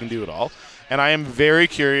 He can do it all. And I am very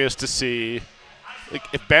curious to see,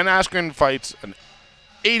 if Ben Askren fights an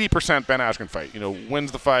 80% Ben Askren fight,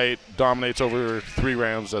 wins the fight, dominates over 3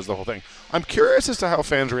 rounds, does the whole thing. I'm curious as to how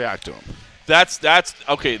fans react to him. That's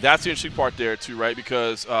okay. That's the interesting part there too, right?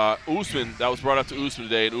 Because Usman, that was brought up to Usman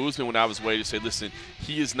today, and Usman went out of his way to say, listen,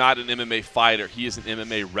 he is not an MMA fighter, he is an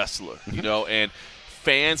MMA wrestler, and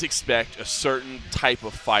fans expect a certain type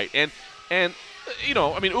of fight, and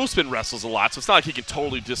Usman wrestles a lot, so it's not like he can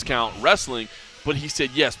totally discount wrestling. But he said,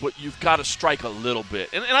 yes, but you've got to strike a little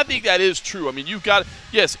bit. And I think that is true. You've got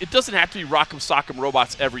 – yes, it doesn't have to be rock'em sock'em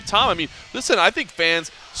robots every time. Listen, I think fans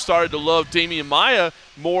started to love Damian Maia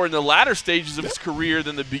more in the latter stages of his career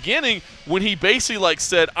than the beginning when he basically,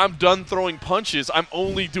 said, I'm done throwing punches. I'm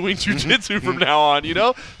only doing jiu-jitsu from now on,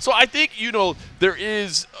 So I think, there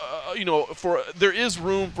is, there is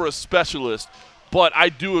room for a specialist. But I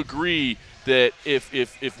do agree that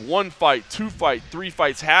if one fight, 2 fight, 3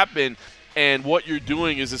 fights happen – and what you're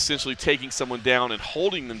doing is essentially taking someone down and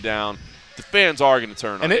holding them down, the fans are going to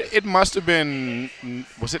turn on. And it must have been,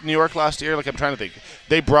 was it New York last year? I'm trying to think.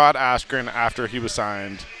 They brought Askren after he was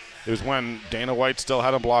signed. It was when Dana White still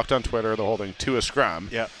had him blocked on Twitter, the whole thing, to a scrum.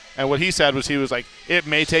 Yeah. And what he said was it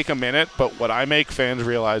may take a minute, but what I make fans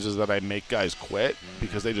realize is that I make guys quit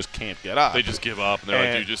because they just can't get up. They just give up, and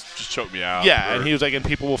they're like, dude, just choke me out. Yeah, and he was like, and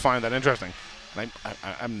people will find that interesting. And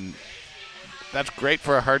I'm that's great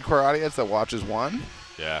for a hardcore audience that watches one.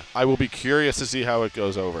 Yeah. I will be curious to see how it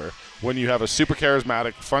goes over when you have a super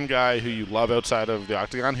charismatic, fun guy who you love outside of the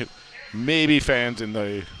octagon who maybe fans in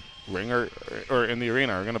the ring or in the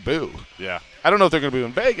arena are going to boo. Yeah. I don't know if they're going to boo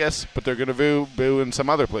in Vegas, but they're going to boo in some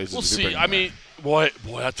other places. We'll see. Boy,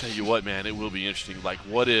 I'll tell you what, man, it will be interesting.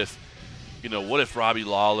 What if Robbie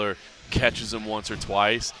Lawler catches him once or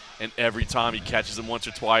twice, and every time he catches him once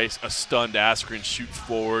or twice, a stunned Askren shoots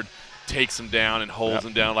forward, takes him down, and holds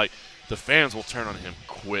him down. The fans will turn on him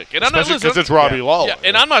quick. And especially because it's Robbie Lawler. Yeah,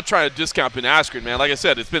 and I'm not trying to discount Ben Askren, man. Like I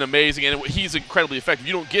said, it's been amazing, and he's incredibly effective.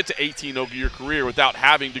 You don't get to 18 over your career without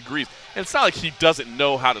having degrees. And it's not like he doesn't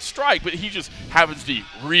know how to strike, but he just happens to be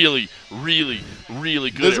really, really,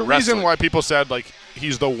 really good There's at a wrestling. reason why people said,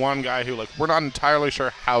 he's the one guy who, we're not entirely sure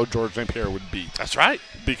how George St. Pierre would beat. That's right.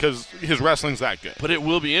 Because his wrestling's that good. But it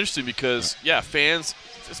will be interesting because, fans,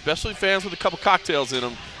 especially fans with a couple cocktails in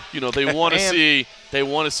them, they want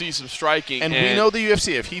to see some striking. And we know the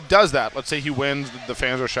UFC, if he does that, let's say he wins, the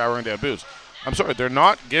fans are showering down boos. I'm sorry, they're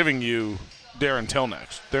not giving you Darren Till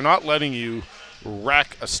next. They're not letting you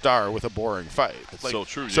wreck a star with a boring fight. It's so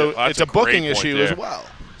true. So it's a booking issue as well.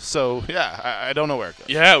 So, yeah, I don't know where it goes.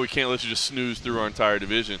 Yeah, we can't let you just snooze through our entire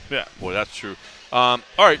division. Yeah. Boy, that's true. All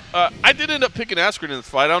right, I did end up picking Askren in this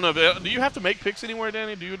fight. I don't know. Do you have to make picks anywhere,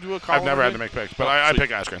 Danny? Do you do a column? I've never had to make picks, but I pick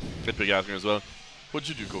Askren. I'd pick Askren as well. What'd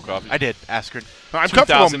you do, Cole Coffee? I did, Askren. No, I'm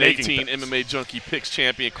comfortable making 2018 MMA Junkie Picks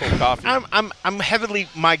champion, Cole Coffee. I'm heavily,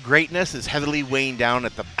 my greatness is heavily weighing down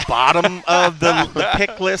at the bottom of the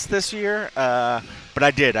pick list this year. But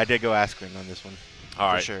I did go Askren on this one.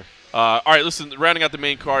 All right. For sure. All right, listen, rounding out the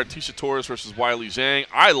main card, Tisha Torres versus Weili Zhang.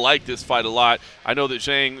 I like this fight a lot. I know that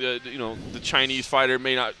Zhang, the Chinese fighter,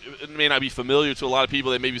 may not be familiar to a lot of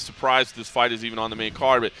people. They may be surprised this fight is even on the main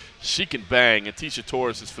card, but she can bang, and Tisha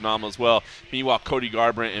Torres is phenomenal as well. Meanwhile, Cody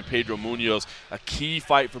Garbrandt and Pedro Munoz, a key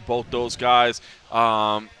fight for both those guys.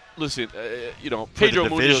 Listen,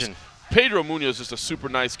 Pedro Munoz is just a super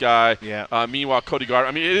nice guy. Yeah. Meanwhile, Cody Garbrandt,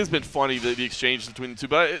 I mean, it has been funny, the exchange between the two.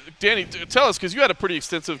 But, Danny, tell us, because you had a pretty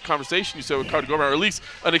extensive conversation, you said, with Cody Garbrandt, or at least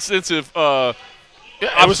an extensive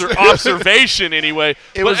observation anyway.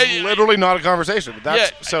 It was literally not a conversation.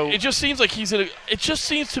 But it just seems like it just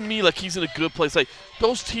seems to me like he's in a good place. Like,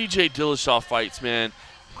 those TJ Dillashaw fights, man,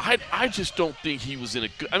 I just don't think he was in a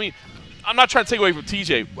good – I mean, I'm not trying to take away from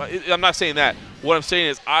TJ. I'm not saying that. What I'm saying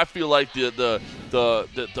is I feel like the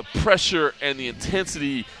pressure and the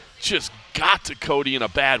intensity just got to Cody in a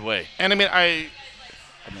bad way. And, I mean,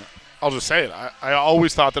 I'll just say it. I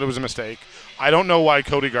always thought that it was a mistake. I don't know why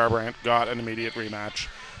Cody Garbrandt got an immediate rematch.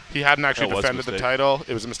 He hadn't actually defended the title.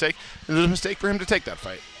 It was a mistake. It was a mistake for him to take that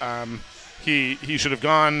fight. He should have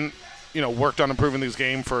gone, worked on improving his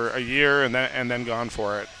game for a year and then gone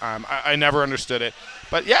for it. I never understood it.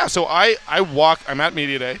 But, yeah, so I'm at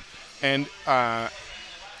Media Day, and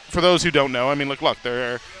for those who don't know, I mean, look,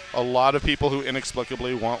 there are a lot of people who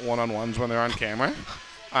inexplicably want one-on-ones when they're on camera.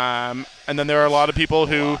 And then there are a lot of people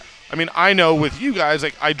who, I mean, I know with you guys,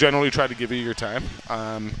 like, I generally try to give you your time.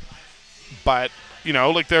 But,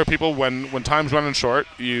 there are people when time's running short,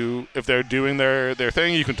 if they're doing their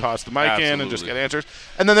thing, you can toss the mic in and just get answers.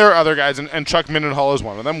 And then there are other guys, and Chuck Mindenhall is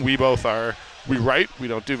one of them. We write, we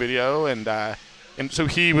don't do video, and so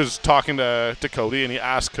he was talking to Cody, and he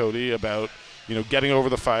asked Cody about, getting over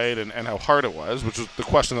the fight and how hard it was, which was the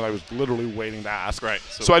question that I was literally waiting to ask. Right.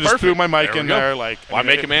 So I just threw my mic in there. Why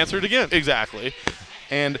make him answer it again? Exactly.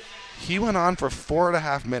 And he went on for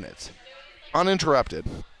 4.5 minutes, uninterrupted,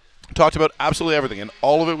 talked about absolutely everything, and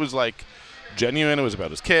all of it was, genuine. It was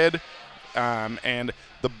about his kid. And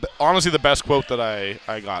honestly, the best quote that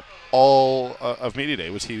I got all of Media Day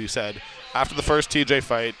was he said, after the first TJ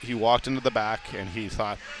fight, he walked into the back and he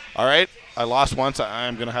thought, all right, I lost once.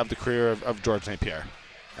 I'm going to have the career of George St. Pierre.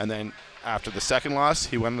 And then after the second loss,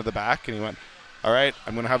 he went into the back and he went, all right,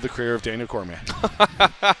 I'm going to have the career of Daniel Cormier.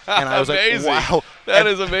 And I was amazing. Like, wow. That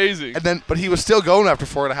is amazing. But he was still going after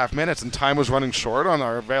 4.5 minutes, and time was running short on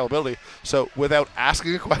our availability. So without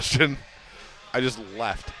asking a question, I just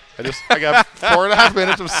left. I got 4.5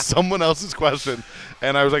 minutes of someone else's question,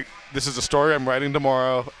 and I was like, this is a story I'm writing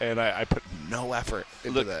tomorrow, and I put no effort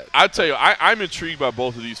into that. I'll tell you, I'm intrigued by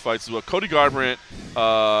both of these fights as well. Cody Garbrandt,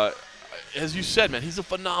 as you said, man, he's a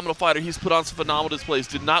phenomenal fighter. He's put on some phenomenal displays.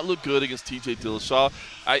 Did not look good against TJ Dillashaw.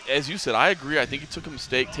 As you said, I agree. I think he took a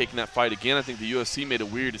mistake taking that fight again. I think the UFC made a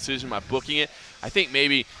weird decision by booking it. I think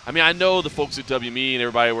I know the folks at WME and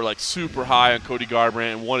everybody were super high on Cody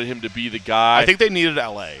Garbrandt and wanted him to be the guy. I think they needed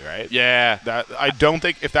LA, right? Yeah. I don't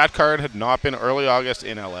think if that card had not been early August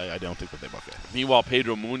in LA, I don't think that they booked it. Meanwhile,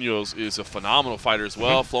 Pedro Munoz is a phenomenal fighter as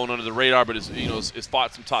well, flown under the radar, but has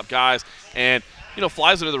fought some top guys and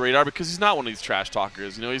flies under the radar because he's not one of these trash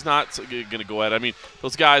talkers. He's not going to go at it. I mean,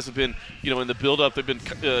 those guys have been, in the build-up, they've been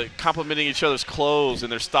complimenting each other's clothes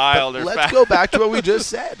and their style. Let's go back to what we just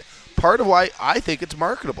said. Part of why I think it's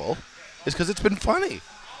marketable is because it's been funny.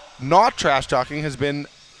 Not trash talking has been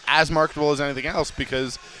as marketable as anything else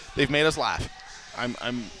because they've made us laugh.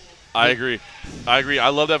 I agree. I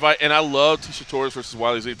love that fight, and I love Tisha Torres versus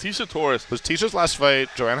Weili Zhang. Tisha Torres was Tisha's last fight,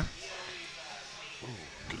 Joanna. Ooh,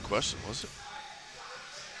 good question. Was it?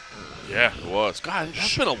 Yeah, it was. God,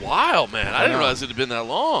 that's been a while, man. I didn't realize it had been that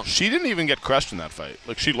long. She didn't even get crushed in that fight.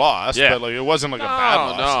 She lost, but it wasn't a bad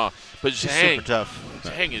loss. No, but Zhang, super tough.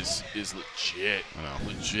 Zhang is legit. I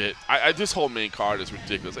know. Legit. This whole main card is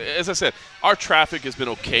ridiculous. As I said, our traffic has been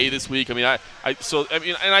okay this week. I mean,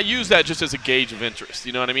 I use that just as a gauge of interest.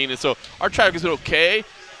 You know what I mean? And so our traffic has been okay.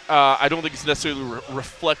 I don't think it's necessarily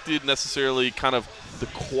reflected necessarily kind of the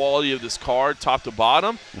quality of this card, top to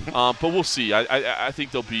bottom. But we'll see. I think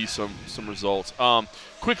there'll be some results.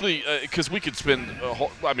 Quickly, because we could spend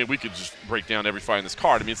we could just break down every fight in this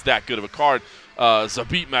card. I mean, it's that good of a card.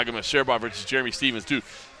 Zabit Magomedsharipov versus Jeremy Stephens. Dude,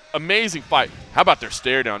 amazing fight. How about their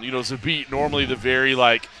stare down? You know, Zabit, normally the very,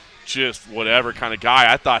 like, just whatever kind of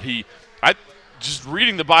guy. I thought just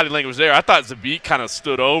reading the body language there, I thought Zabit kind of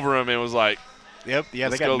stood over him and was like, yep, yeah,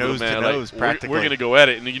 they let's got go, nose man. to nose, like, practically. We're going to go at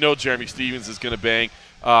it. And you know Jeremy Stevens is going to bang.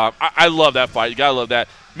 I love that fight. You got to love that.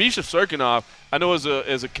 Misha Serkinov, I know as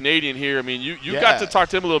a Canadian here, I mean, you got to talk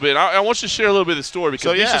to him a little bit. I want you to share a little bit of the story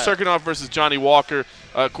because Misha Serkinov versus Johnny Walker.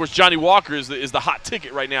 Of course, Johnny Walker is the hot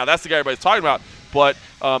ticket right now. That's the guy everybody's talking about. But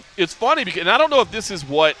it's funny because, and I don't know if this is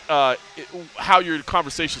what how your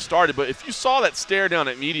conversation started, but if you saw that stare down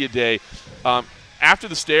at media day, after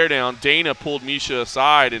the stare down, Dana pulled Misha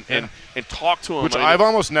aside and talked to him, which I've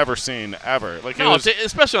almost never seen ever. Like no,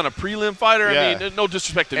 especially on a prelim fighter. I mean, no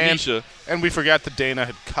disrespect to Misha. And we forget that Dana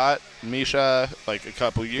had cut Misha like a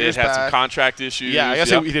couple years back. They had some contract issues. Yeah, I guess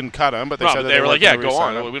he didn't cut him, but they said that they were like, go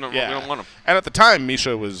on. Him. We don't want him. And at the time,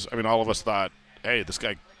 Misha was. I mean, all of us thought, hey, this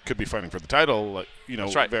guy could be fighting for the title,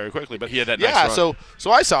 like, very quickly. But he had that nice run.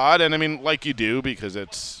 So I saw it, and I mean, like you do, because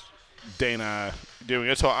it's Dana doing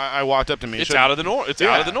it. So I walked up to Misha. It's out of the norm. It's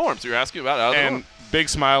out of the norm. So you're asking about out of the norm. And big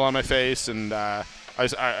smile on my face, and I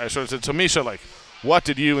sort of said, so Misha, like, what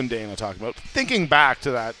did you and Dana talk about? Thinking back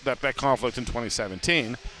to that conflict in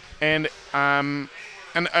 2017, and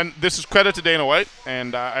this is credit to Dana White,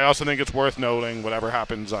 and I also think it's worth noting whatever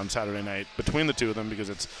happens on Saturday night between the two of them because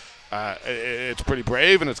it's pretty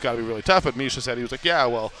brave and it's got to be really tough. But Misha said he was like, yeah,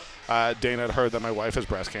 well, Dana had heard that my wife has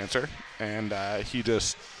breast cancer, and he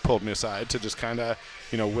just pulled me aside to just kind of,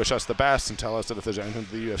 wish us the best and tell us that if there's anything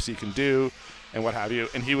the UFC can do and what have you.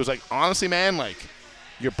 And he was like, honestly, man, like,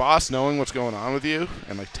 your boss knowing what's going on with you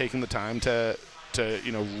and, like, taking the time to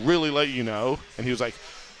really let you know. And he was like,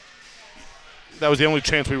 that was the only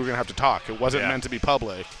chance we were going to have to talk. It wasn't meant to be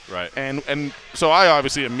public. Right. And so I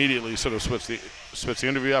obviously immediately sort of switched the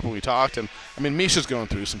interview up and we talked. And, I mean, Misha's going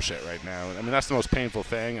through some shit right now. I mean, that's the most painful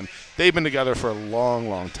thing. And they've been together for a long,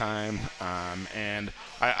 long time. And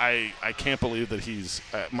I can't believe that he's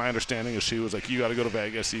my understanding is she was like, you got to go to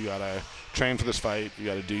Vegas. You got to train for this fight. You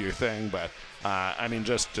got to do your thing. But, I mean,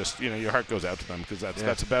 just your heart goes out to them because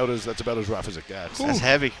that's about as rough as it gets. That's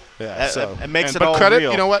heavy. Yeah, so it makes it but all credit,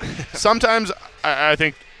 real. You know what? Sometimes I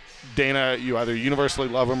think Dana, you either universally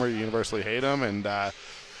love him or you universally hate him, and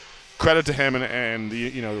credit to him and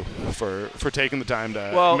for taking the time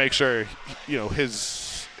to make sure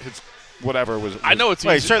his whatever was. I know it's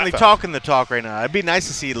easy. He's certainly talking the talk right now. It'd be nice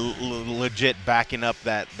to see legit backing up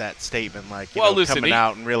that statement, like coming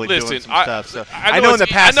out and really doing some stuff. So I know in the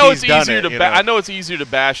past he's done it. I know it's easier to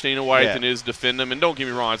bash Dana White than it is to defend him. And don't get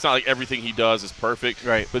me wrong, it's not like everything he does is perfect.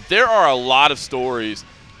 Right. But there are a lot of stories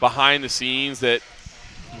behind the scenes that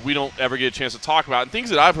we don't ever get a chance to talk about, and things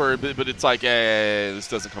that I've heard, but it's like, this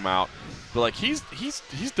doesn't come out. But like he's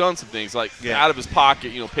done some things like out of his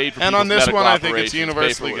pocket, paid for. And on this one, I think it's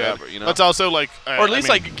universally good. That's also like, or at least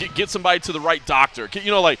get somebody to the right doctor. Dude,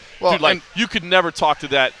 you could never talk to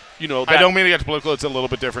that. I don't mean to get political. It's a little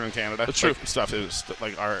bit different in Canada. That's true. Stuff is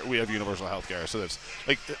like we have universal health care, so that's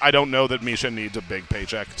like I don't know that Misha needs a big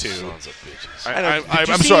paycheck too. Sons of bitches.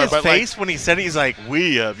 I'm sorry, his face when he said it, he's like,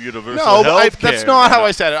 we have universal health care. That's not how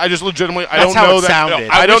I said it. I just legitimately I don't know that.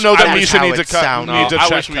 I don't know that Misha needs a cut. I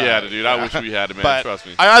wish we had it, dude. I wish we had it, man. But trust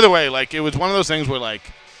me. Either way, like it was one of those things where like,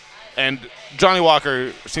 and Johnny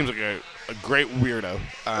Walker seems like a great weirdo,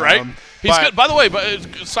 right? He's good. By the way,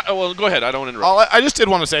 well, go ahead. I don't want to interrupt. I just did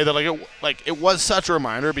want to say that it was such a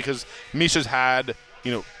reminder because Misha's had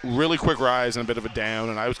really quick rise and a bit of a down,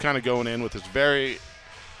 and I was kind of going in with had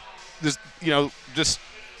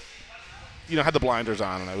the blinders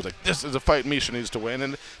on, and I was like, this is a fight Misha needs to win,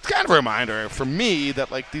 and it's kind of a reminder for me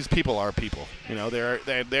that like these people are people,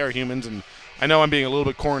 they are humans, and I know I'm being a little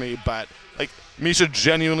bit corny, but like Misha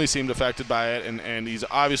genuinely seemed affected by it, and he's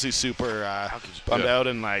obviously super bummed out,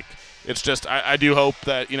 and like. It's just I do hope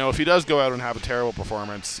that if he does go out and have a terrible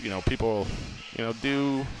performance, people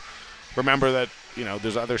do remember that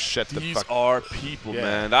there's other shit. These are people,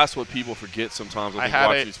 man. That's what people forget sometimes when they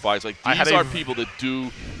watch these fights. Like these are people that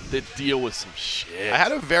deal with some shit. I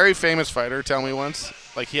had a very famous fighter tell me once,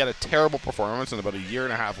 like he had a terrible performance, and about a year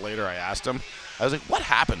and a half later, I asked him, I was like, "What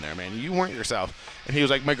happened there, man? You weren't yourself." And he was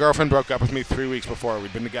like, "My girlfriend broke up with me 3 weeks before.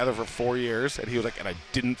 We'd been together for 4 years," and he was like, "And I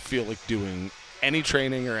didn't feel like doing any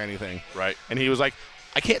training or anything." Right. And he was like,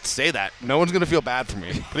 I can't say that. No one's going to feel bad for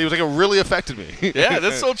me. But he was like, it really affected me. Yeah,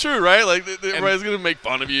 that's so true, right? Like, everybody's going to make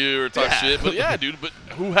fun of you or talk shit. But, yeah, dude, but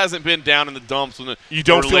who hasn't been down in the dumps when you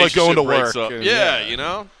don't feel like going to work?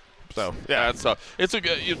 Yeah. So, yeah. That's tough. It's a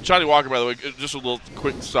good Johnny Walker, by the way, just a little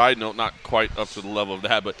quick side note, not quite up to the level of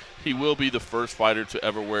that, but he will be the first fighter to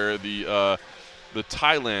ever wear the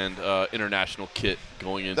Thailand international kit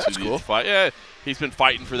going into the fight. Yeah. he's been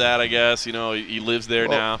fighting for that, I guess. You know, he lives there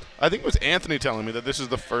now. I think it was Anthony telling me that this is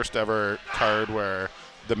the first ever card where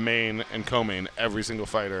the main and co-main, every single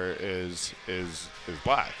fighter is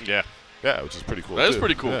black. Yeah. Yeah, which is pretty cool. That is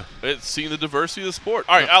pretty cool. Yeah. It's seeing the diversity of the sport.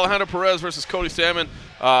 All right, Alejandro Perez versus Cody Salmon.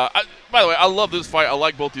 By the way, I love this fight. I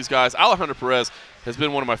like both these guys. Alejandro Perez has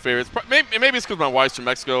been one of my favorites. Maybe it's because my wife's from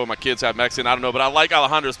Mexico and my kids have Mexican. I don't know, but I like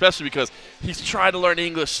Alejandro especially because he's trying to learn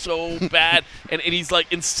English so bad, and he's like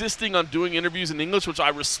insisting on doing interviews in English, which I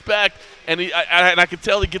respect. And I can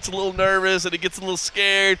tell he gets a little nervous and he gets a little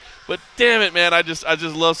scared. But damn it, man, I just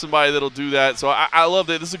love somebody that'll do that. So I love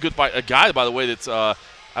that. This is a good fight. A guy, by the way, that's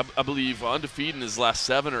I believe undefeated in his last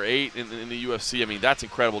 7 or 8 in the UFC. I mean, that's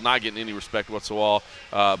incredible. Not getting any respect whatsoever.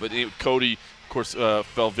 But Cody, of course,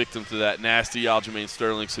 fell victim to that nasty Aljamain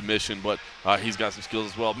Sterling submission, but he's got some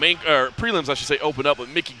skills as well. Prelims, I should say, open up with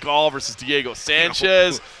Mickey Gall versus Diego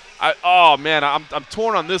Sanchez. I'm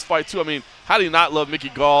torn on this fight too. I mean, how do you not love Mickey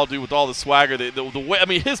Gall, dude, with all the swagger? The way, I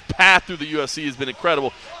mean, his path through the UFC has been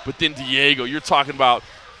incredible. But then Diego, you're talking about,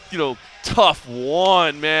 tough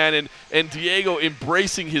one, man, and Diego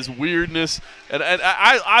embracing his weirdness, and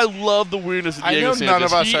I love the weirdness of Diego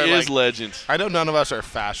Sanchez. He is legend. I know none of us are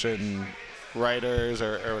fashion writers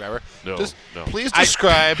or whatever. No. Please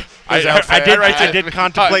describe his outfit. I did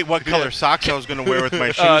contemplate what color socks I was going to wear with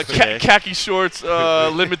my shoes today. Khaki shorts,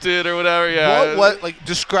 limited or whatever. Yeah. What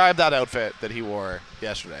describe that outfit that he wore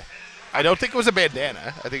yesterday? I don't think it was a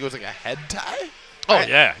bandana. I think it was like a head tie. Oh,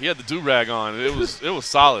 yeah. He had the do-rag on. It was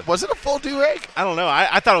solid. Was it a full do-rag? I don't know.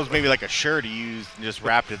 I thought it was maybe like a shirt he used and just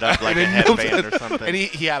wrapped it up like a headband or something. And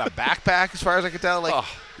he had a backpack, as far as I could tell.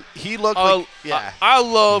 He looked like, yeah.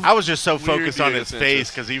 I was just so focused on his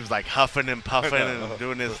face because he was like huffing and puffing and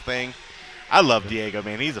doing his thing. I love Diego,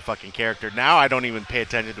 man. He's a fucking character. Now I don't even pay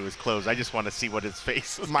attention to his clothes. I just want to see what his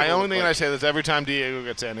face is. My only thing I say this every time Diego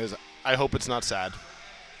gets in is, I hope it's not sad.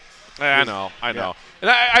 I know, yeah. And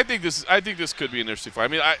I think this could be an interesting fight. I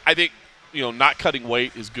mean, I think not cutting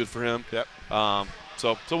weight is good for him. Yep.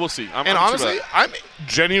 So we'll see. Honestly, I'm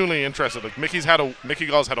genuinely interested. Like Mickey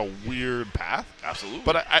Gall's had a weird path. Absolutely.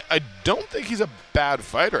 But I don't think he's a bad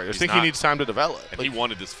fighter. I just think he needs time to develop. And he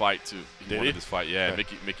wanted this fight too. He wanted this fight. Yeah,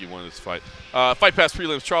 okay. Mickey wanted this fight. Fight pass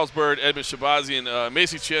prelims: Charles Byrd, Edmund Shabazian,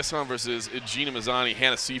 Macy Chiasson versus Gina Mazzani,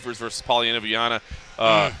 Hannah Seifers versus Polyana Viana.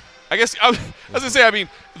 I guess I was gonna say. I mean,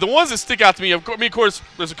 the ones that stick out to me. Of course,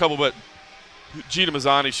 there's a couple, but Gina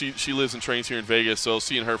Mazzani, she lives and trains here in Vegas, so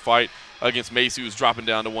seeing her fight against Macy, who's dropping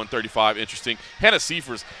down to 135, interesting. Hannah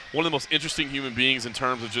Seifers, one of the most interesting human beings in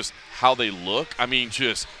terms of just how they look. I mean,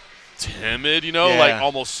 just timid, like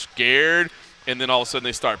almost scared, and then all of a sudden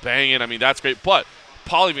they start banging. I mean, that's great. But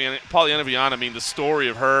Polyana Viana, I mean, the story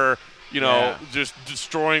of her, just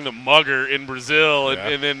destroying the mugger in Brazil,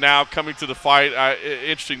 and then now coming to the fight,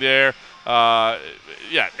 interesting there.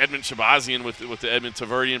 Edmund Shabazian with the Edmund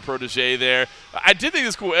Taverdian protege there. I did think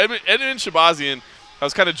this cool. Edmund Shabazian, I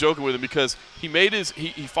was kind of joking with him because he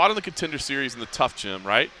fought in the Contender Series in the Tough Gym,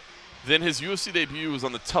 right? Then his UFC debut was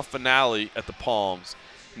on the Tough Finale at the Palms.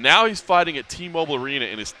 Now he's fighting at T-Mobile Arena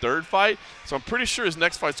in his third fight, so I'm pretty sure his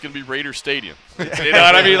next fight's going to be Raider Stadium. You know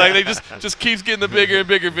what I mean? Like, they just keeps getting the bigger and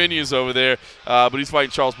bigger venues over there, but he's fighting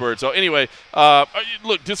Charles Byrd. So anyway,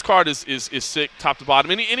 look, this card is sick top to bottom.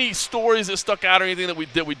 Any stories that stuck out or anything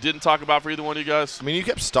that we didn't talk about for either one of you guys? I mean, you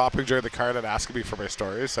kept stopping during the card and asking me for my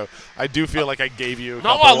stories, so I do feel like I gave you a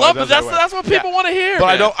No, I love it. That's what people want to hear.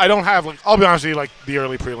 But man. I don't have, like, I'll be honest with you, like, the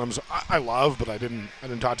early prelims I love, but I didn't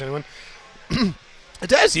talk to anyone.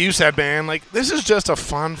 As you said, man, like, this is just a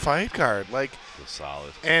fun fight card. Like, it's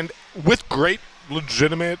solid. And with great,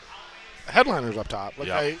 legitimate headliners up top.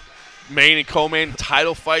 Like, main and co-main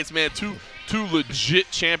title fights, man. Two legit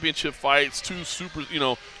championship fights. Two super,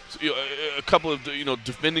 a couple of,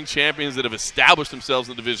 defending champions that have established themselves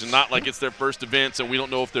in the division. Not like it's their first events and we don't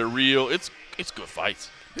know if they're real. It's good fights.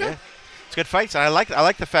 Yeah. It's good fights. And I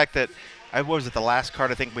like the fact that, what was it, the last card?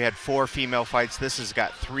 I think we had 4 female fights. This has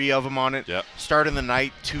got 3 of them on it. Yep. Starting the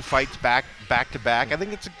night, 2 fights back to back. I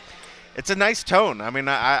think it's a nice tone. I mean,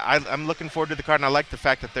 I'm looking forward to the card, and I like the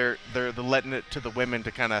fact that they're letting it to the women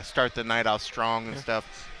to kind of start the night out strong and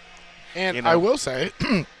stuff. And I will say,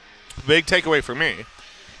 big takeaway for me,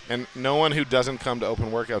 and no one who doesn't come to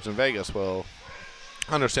open workouts in Vegas will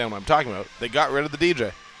understand what I'm talking about. They got rid of the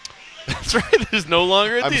DJ. That's right. There's no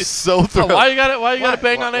longer a I'm so thrilled. Why you got to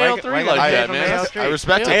bang on AL3 like that, man? I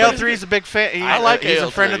respect it. AL3 is a big fan. I like He's AL3.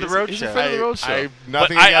 a friend of the road He's a show. friend of the road show.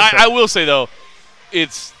 I will say though,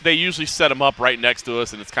 they usually set them up right next to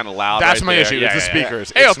us, and it's kind of loud. That's right my there. issue. It's the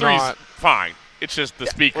speakers. AL3's fine. It's just the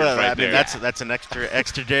speakers right there. That's an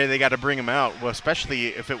extra day they got to bring them out. Well, especially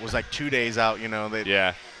if it was like 2 days out.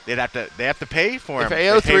 they have to pay for him. If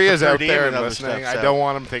AO3 is out diem there and other listening, stuff, I don't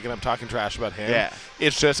want him thinking I'm talking trash about him. Yeah.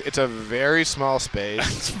 It's a very small space.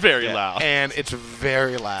 It's very loud. And it's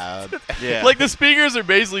very loud. Yeah. Like the speakers are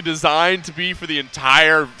basically designed to be for the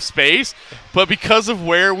entire space, but because of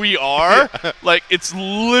where we are, like it's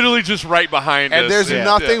literally just right behind us. And there's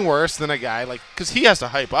nothing worse than a guy because he has to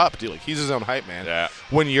hype up, dude. Like he's his own hype man. Yeah.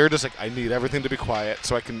 When you're just like, I need everything to be quiet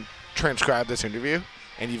so I can transcribe this interview,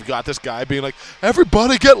 and you've got this guy being like,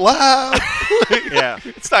 everybody get loud. Yeah.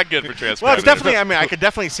 It's not good for transparency. Well, it's definitely. I mean, I could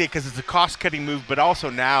definitely see it because it's a cost-cutting move, but also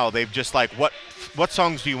now they've just like, what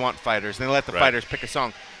songs do you want, fighters? And they let the fighters pick a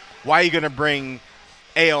song. Why are you going to bring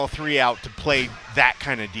AL3 out to play that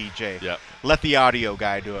kind of DJ? Yep. Let the audio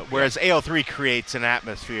guy do it. Whereas AL3 creates an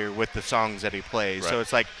atmosphere with the songs that he plays. So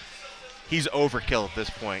it's like he's overkill at this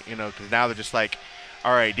point, because now they're just like,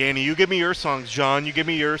 all right, Danny, you give me your songs. John, you give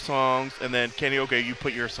me your songs. And then Kenny, okay, you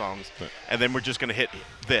put your songs. And then we're just going to hit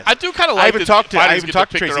this. I do kind of like I even talked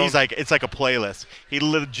to Tracy. He's like, it's like a playlist. He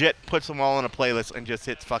legit puts them all in a playlist and just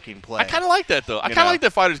hits fucking play. I kind of like that, though. I kind of like that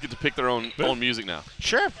fighters get to pick their own music now.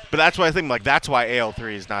 Sure. But that's why I think, like, that's why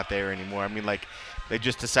AL3 is not there anymore. I mean, like, they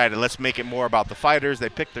just decided, let's make it more about the fighters. They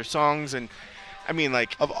pick their songs. And, I mean,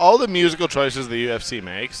 like, of all the musical choices the UFC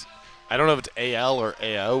makes, I don't know if it's AL or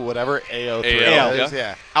AO, whatever AO3 is.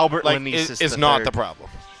 Yeah. Albert like, Lanisis is not the problem.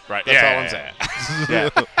 Right. That's all I'm saying.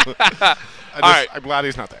 Yeah. I'm glad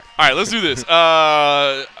he's not there. All right, let's do this.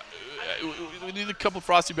 We need a couple of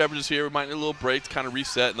frosty beverages here. We might need a little break to kind of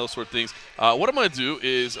reset and those sort of things. What I'm going to do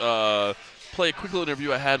is play a quick little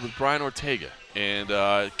interview I had with Brian Ortega. And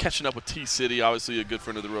catching up with T-City, obviously a good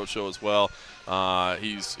friend of the Road Show as well.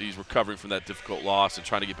 He's recovering from that difficult loss and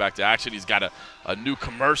trying to get back to action. He's got a new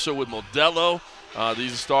commercial with Modelo.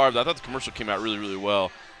 These are stars. I thought the commercial came out really, really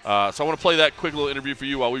well. So I want to play that quick little interview for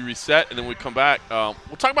you while we reset, and then we come back.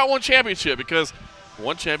 We'll talk about one championship because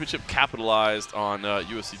one championship capitalized on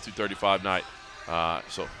UFC 235 night.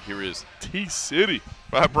 So here is T-City.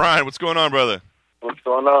 All right, Brian, what's going on, brother? What's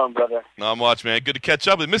going on, brother? Not much, man. Good to catch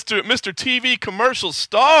up with Mr. TV commercial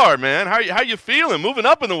star, man. How you feeling? Moving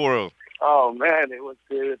up in the world. Oh man, it was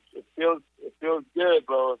good. It feels good,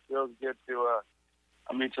 bro. It feels good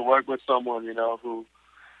to work with someone, who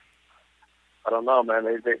I don't know, man.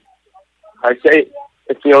 I say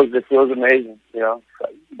it feels amazing,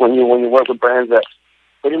 when you work with brands that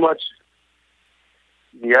pretty much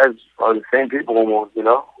you guys are the same people almost, when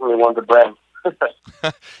they want the brand.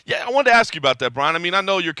 Yeah, I wanted to ask you about that, Brian. I mean, I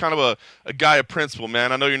know you're kind of a guy of principle,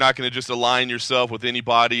 man. I know you're not going to just align yourself with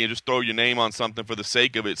anybody and just throw your name on something for the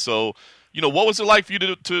sake of it. So, what was it like for you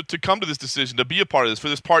to come to this decision, to be a part of this, for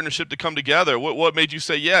this partnership to come together? What made you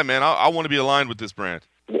say, yeah, man, I want to be aligned with this brand?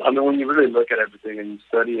 I mean, when you really look at everything and you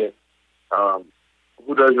study it,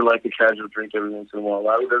 who doesn't like a casual drink every once in a while?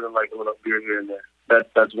 Who doesn't like a little beer here and there?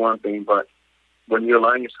 That's one thing. But when you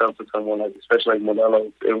align yourself with someone, like especially like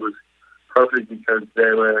Modelo, it was perfect because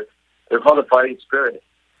they're called a fighting spirit.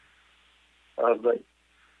 I was like,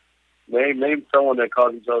 name someone that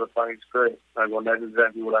calls each other fighting spirit. Well, that's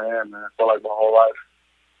exactly what I am, man. I felt like my whole life.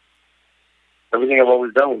 Everything I've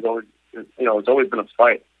always done was it's always been a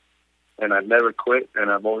fight. And I've never quit, and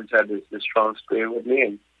I've always had this strong spirit with me.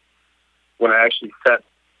 And when I actually sat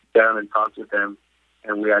down and talked with them,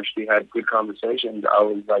 and we actually had good conversations, I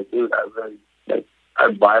was like, dude, I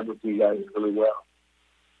vibe with you guys really well.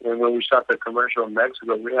 And when we shot the commercial in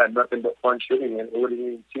Mexico, we had nothing but fun shooting it. It wouldn't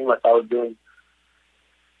even seem like I was doing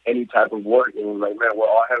any type of work. It was like, man, we're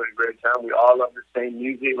all having a great time. We all love the same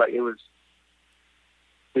music. Like,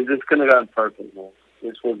 it just couldn't have gotten perfect, man.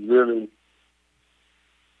 This was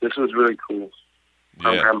really cool. Yeah.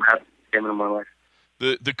 I'm happy it came into my life.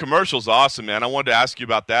 The commercial's awesome, man. I wanted to ask you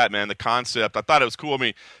about that, man, the concept. I thought it was cool. I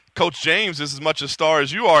mean, Coach James is as much a star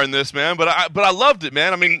as you are in this, man, but I loved it,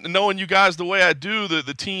 man. I mean, knowing you guys the way I do,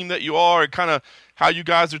 the team that you are, and kind of how you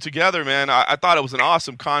guys are together, man, I thought it was an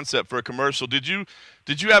awesome concept for a commercial. Did you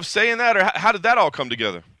have say in that, or how did that all come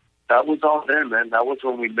together? That was all there, man. That was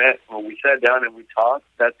when we met. When we sat down and we talked,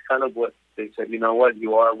 that's kind of what they said, you know what,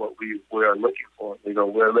 you are what we are looking for.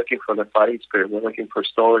 We're looking for the fighting spirit. We're looking for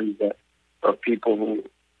stories of people who,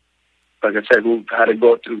 like I said, who've had to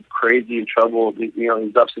go through crazy and trouble, these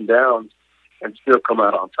ups and downs, and still come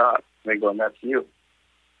out on top. And they go, and that's you.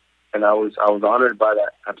 And I was honored by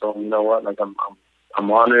that. I told them, you know what, like I'm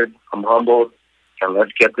honored, I'm humbled, and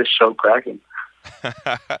let's get this show cracking.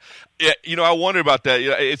 Yeah, I wonder about that.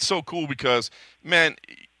 It's so cool because, man,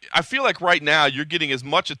 I feel like right now you're getting as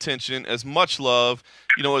much attention, as much love,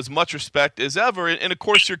 as much respect as ever. And of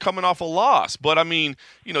course, you're coming off a loss. But, I mean,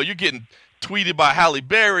 you're getting tweeted by Halle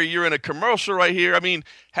Berry. You're in a commercial right here. I mean,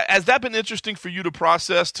 has that been interesting for you to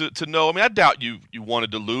process, to know? I mean, I doubt you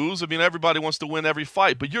wanted to lose. I mean, everybody wants to win every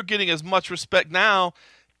fight, but you're getting as much respect now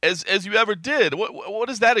as you ever did. What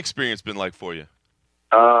has that experience been like for you?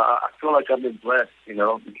 I feel like I've been blessed,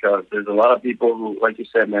 because there's a lot of people who, like you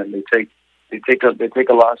said, man, they take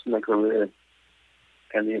a loss in their career,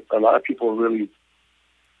 and a lot of people really,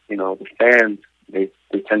 the fans, they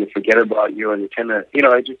tend to forget about you, and they tend to,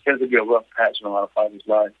 it just tends to be a rough patch in a lot of fighters'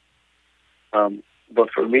 lives. But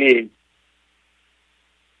for me,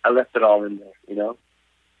 I left it all in there,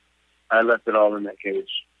 I left it all in that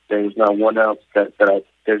cage. There was not one ounce I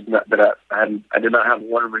did not have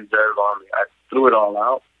one reserve on me. I threw it all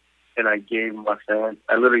out, and I gave my fans.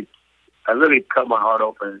 I literally cut my heart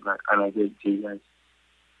open, and I gave it to you guys.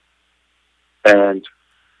 And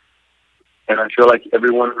I feel like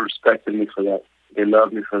everyone respected me for that. They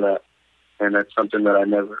loved me for that. And that's something that I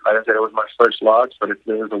never, like I said, it was my first loss, but if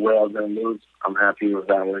there was a way I was going to lose, I'm happy with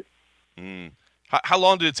that way. Mm. How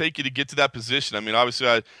long did it take you to get to that position? I mean, obviously,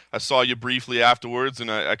 I saw you briefly afterwards,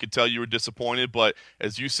 and I could tell you were disappointed. But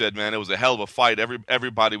as you said, man, it was a hell of a fight.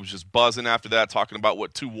 Everybody was just buzzing after that, talking about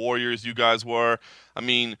what two warriors you guys were. I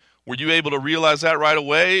mean, were you able to realize that right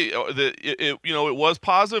away? That it was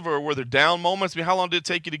positive, or were there down moments? I mean, how long did it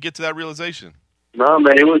take you to get to that realization? No,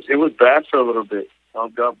 man, it was bad for a little bit. I'll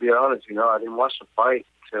be honest. I didn't watch the fight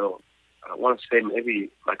till I want to say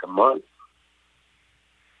maybe like a month.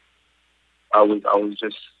 I was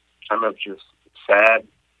just kind of just sad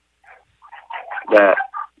that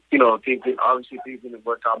things didn't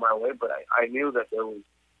work out my way, but I knew that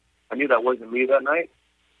wasn't me that night,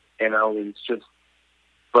 and I was just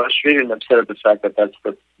frustrated and upset at the fact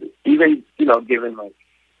that even given like,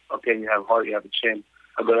 okay, you have heart, you have a chin,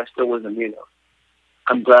 but that still wasn't me though.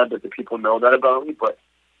 I'm glad that the people know that about me, but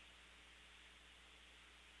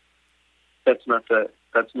that's not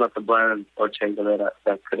the Brian Ortega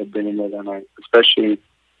that could have been in there that night, especially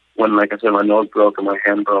when, like I said, my nose broke and my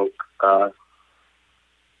hand broke.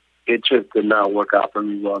 It just did not work out for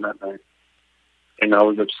me well that night. And I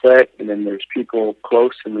was upset, and then there's people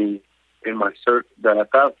close to me in my circle that I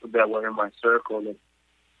thought that were in my circle. That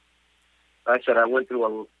I said I went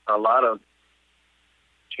through a lot of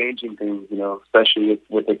changing things, especially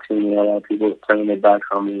with the team. A lot of people turning their back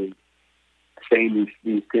on me and saying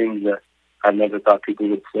these things that I never thought people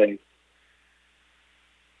would say.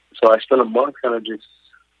 So I spent a month kind of just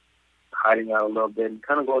hiding out a little bit and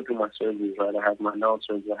kind of going through my surgeries, right? I had my nose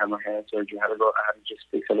surgery, I had my hand surgery, I had to just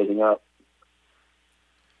fix everything up.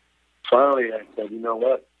 Finally, I said, you know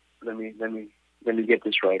what? Let me get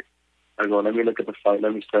this right. I go, let me look at the fight,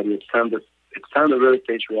 let me study. It's time to really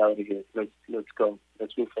face reality here. Let's go.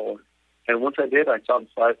 Let's move forward. And once I did, I saw the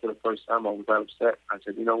fight for the first time. I was not upset. I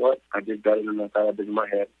said, you know what? I did better than I thought I did in my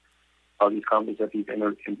head. All these comments that these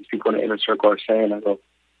people in the inner circle are saying, I go,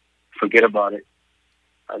 forget about it.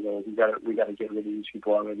 I go, we gotta get rid of these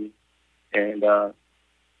people already. And I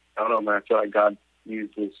don't know, man. I feel like God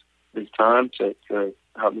used this time to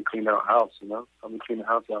help me clean out house. Help me clean the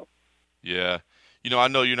house out. Yeah, I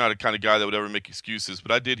know you're not the kind of guy that would ever make excuses,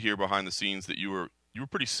 but I did hear behind the scenes that you were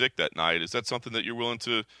pretty sick that night. Is that something that you're willing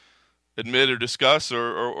to admit or discuss,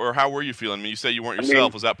 or how were you feeling? I mean, you say you weren't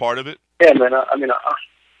yourself. Was that part of it? Yeah, man.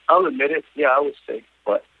 I'll admit it. Yeah, I was sick,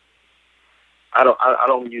 but I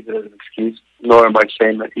don't use it as an excuse, nor am I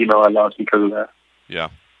saying that I lost because of that. Yeah.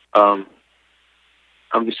 I'm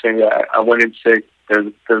just saying that I went in sick.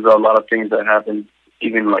 There's a lot of things that happened,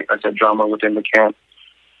 even like I said, drama within the camp.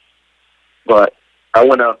 But I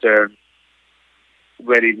went out there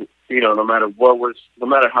ready. No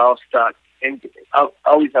matter how stacked, and I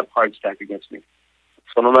always have cards stacked against me.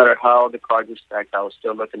 So no matter how the cards are stacked, I was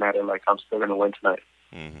still looking at it like I'm still going to win tonight.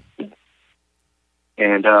 Mm-hmm.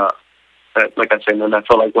 And like I said, then I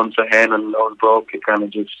felt like once the hand and the nose broke, it kind of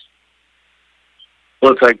just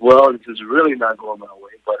looked like, well, this is really not going my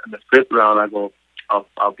way. But in the fifth round, I go,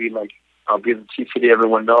 I'll be the chief city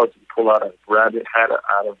everyone knows and pull out a rabbit hat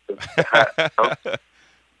out of the hat.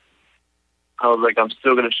 I was like, I'm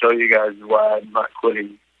still going to show you guys why I'm not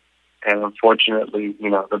quitting. And unfortunately,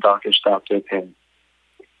 the doctor stopped it, and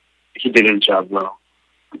he did his job well.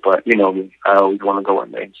 But me, I always want to go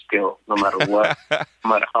in there and still, no matter what, no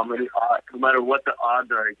matter how many odds, no matter what the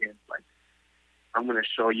odds are against, like, I'm going to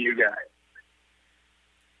show you guys.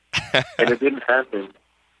 And it didn't happen.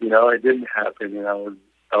 It didn't happen. And I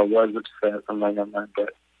was upset. I'm not,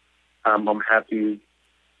 but I'm happy.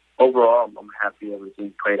 Overall, I'm happy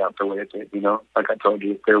everything played out the way it did. Like I told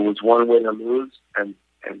you, if there was one way to lose, and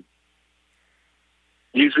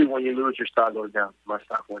usually when you lose, your stock goes down. My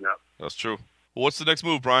stock went up. That's true. Well, what's the next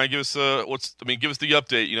move, Brian? Give us give us the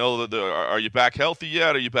update. You know, are you back healthy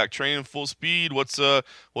yet? Are you back training full speed? What's the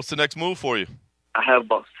next move for you? I have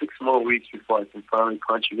about 6 more weeks before I can finally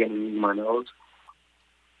punch again and use my nose,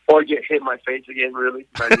 or get hit in my face again. Really,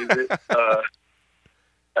 if I use it.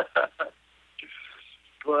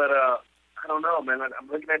 But I don't know, man. I'm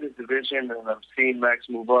looking at this division and I'm seeing Max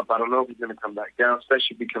move up. I don't know if he's going to come back down,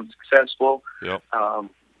 especially if he becomes successful. Yep.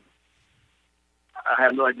 I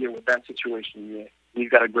have no idea what that situation yet. He's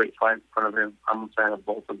got a great fight in front of him. I'm a fan of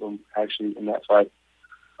both of them, actually, in that fight.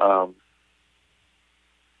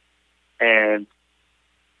 And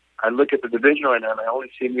I look at the division right now, and I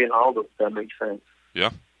only see me and Aldo, if that makes sense.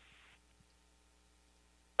 Yeah.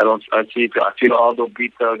 I feel Aldo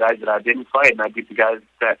beat the guys that I didn't fight, and I beat the guys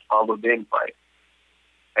that Aldo didn't fight.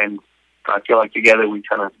 And I feel like together we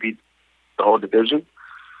kind of beat the whole division.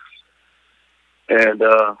 And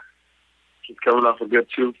he's coming off a good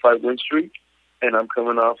 2-fight win streak, and I'm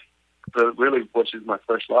coming off which is my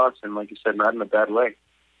first loss, and like you said, not in a bad way.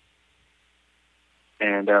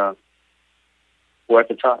 And we're at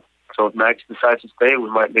the top. So if Max decides to stay, we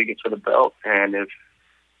might make it for the belt. And if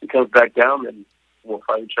he comes back down, then we'll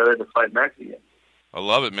fight each other to fight Max again. I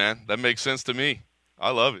love it, man. That makes sense to me.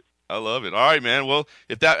 I love it. All right, man. Well,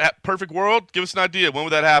 if that perfect world, give us an idea. When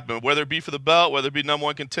would that happen? Whether it be for the belt, whether it be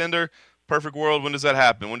 #1 contender, perfect world, when does that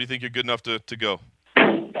happen? When do you think you're good enough to go?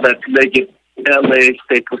 Let's make it LA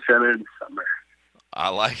Staples Center in the summer. I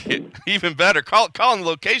like it. Even better. Call the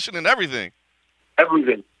location and everything.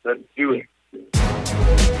 Everything. Let's do it.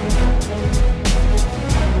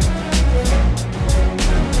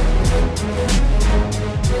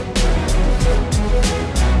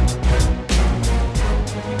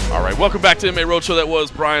 All right, welcome back to MMA Roadshow. That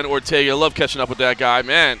was Brian Ortega. I love catching up with that guy,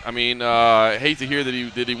 man. I mean, I hate to hear that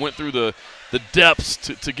he went through the depths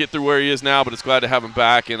to get through where he is now, but it's glad to have him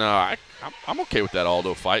back. And I'm okay with that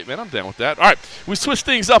Aldo fight, man. I'm down with that. All right, we switched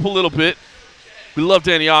things up a little bit. We love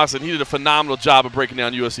Danny Austin. He did a phenomenal job of breaking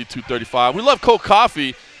down UFC 235. We love Cold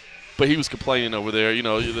Coffee, but he was complaining over there. You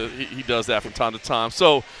know, he does that from time to time.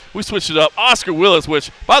 So we switched it up. Oscar Willis,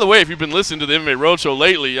 which, by the way, if you've been listening to the MMA Roadshow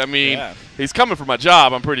lately, I mean, he's coming for my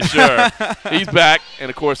job, I'm pretty sure. He's back. And,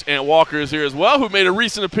 of course, Ant Walker is here as well, who made a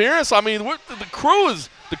recent appearance. I mean, the crew is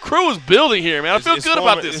building here, man. I feel good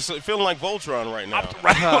about this. It's feeling like Voltron right now.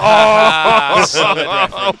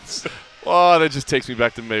 Oh, that just takes me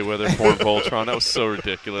back to Mayweather, Porn Voltron. That was so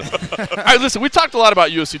ridiculous. All right, listen, we talked a lot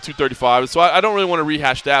about UFC 235, so I don't really want to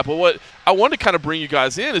rehash that. But what I wanted to kind of bring you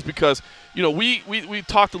guys in is because, you know, we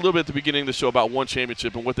talked a little bit at the beginning of the show about one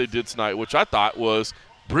championship and what they did tonight, which I thought was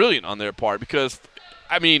brilliant on their part because,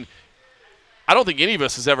 I mean, I don't think any of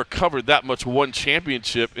us has ever covered that much one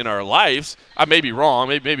championship in our lives. I may be wrong.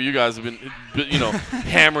 Maybe you guys have been, you know,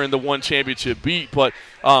 hammering the one championship beat. But,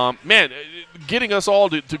 man, getting us all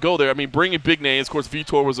to go there, I mean, bringing big names. Of course,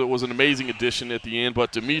 Vitor was an amazing addition at the end.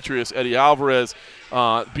 But Demetrius, Eddie Alvarez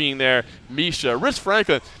being there, Misha, Rich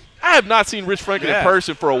Franklin. I have not seen Rich Franklin in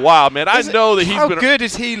person for a while, man. I know that he's been. How good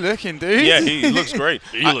is he looking, dude? Yeah, he looks great.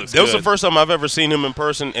 He looks that good. was the first time I've ever seen him in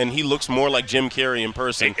person, and he looks more like Jim Carrey in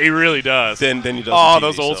person. He really does. Than he does. Oh, on TV,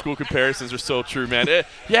 those old school comparisons are so true, man. I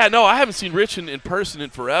haven't seen Rich in person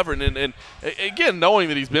in forever, and again, knowing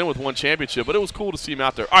that he's been with one championship, but it was cool to see him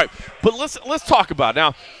out there. All right, but let's talk about it.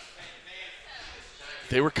 Now.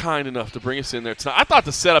 They were kind enough to bring us in there tonight. I thought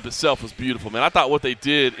the setup itself was beautiful, man. I thought what they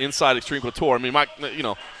did inside Extreme Couture. I mean,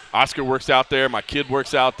 Oscar works out there. My kid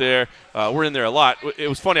works out there. We're in there a lot. It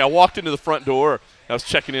was funny. I walked into the front door. I was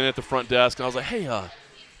checking in at the front desk, and I was like, "Hey,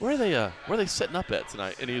 where are they setting up at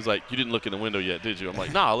tonight?" And he was like, "You didn't look in the window yet, did you?" I'm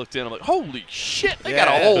like, "Nah." I looked in. I'm like, "Holy shit! They got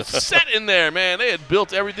a whole set in there, man. They had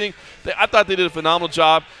built everything. I thought they did a phenomenal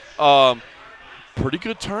job." Pretty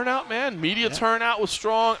good turnout, man. Media turnout was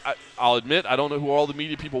strong. I'll admit I don't know who all the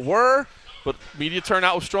media people were, but media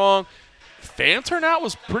turnout was strong. Fan turnout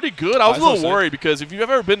was pretty good. I was a little worried because if you've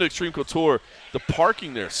ever been to Extreme Couture, the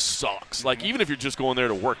parking there sucks. Like, even if you're just going there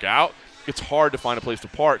to work out, it's hard to find a place to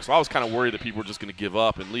park. So I was kind of worried that people were just going to give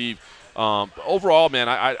up and leave. Overall, man,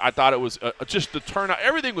 I thought it was just the turnout.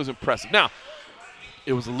 Everything was impressive. Now,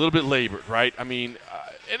 it was a little bit labored, right? I mean,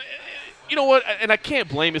 you know what? And I can't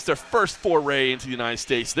blame it. It's their first foray into the United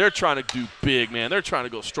States. They're trying to do big, man. They're trying to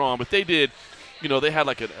go strong. But they did, you know, they had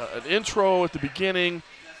like an intro at the beginning,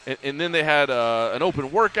 and then they had an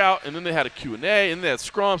open workout, and then they had a Q&A, and then they had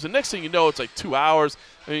scrums. And next thing you know, it's like 2 hours.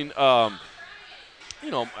 I mean, you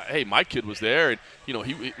know, hey, my kid was there, and, you know,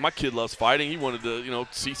 my kid loves fighting. He wanted to, you know,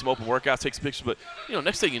 see some open workouts, take some pictures. But, you know,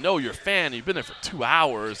 next thing you know, you're a fan, and you've been there for 2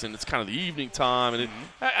 hours, and it's kind of the evening time, and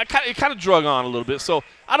it kind of drug on a little bit. So,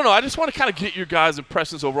 I don't know. I just want to kind of get your guys'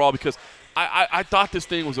 impressions overall because I thought this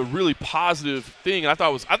thing was a really positive thing, and I thought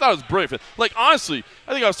it was brilliant. Like, honestly,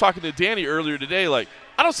 I think I was talking to Danny earlier today. Like,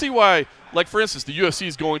 I don't see why, like, for instance, the UFC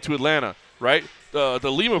is going to Atlanta, right? The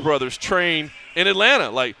Lima brothers train in Atlanta.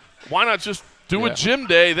 Like, why not just do a gym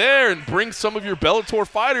day there and bring some of your Bellator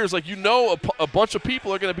fighters? Like, a bunch of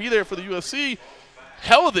people are going to be there for the UFC.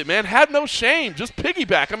 Hell with it, man. Had no shame. Just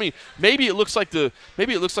piggyback. I mean, maybe it looks like a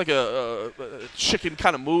chicken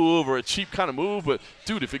kind of move or a cheap kind of move, but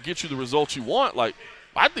dude, if it gets you the results you want, like,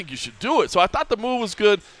 I think you should do it. So I thought the move was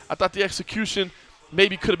good. I thought the execution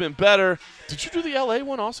maybe could have been better. Did you do the LA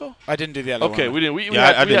one also? I didn't do the LA one. Okay, we didn't.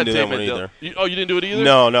 I didn't do that one either. You didn't do it either?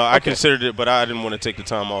 No, okay. I considered it, but I didn't want to take the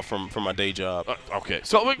time off from my day job. Okay,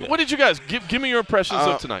 so what did you guys give me your impressions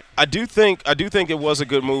of tonight? I do think it was a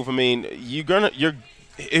good move. I mean,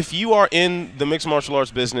 if you are in the mixed martial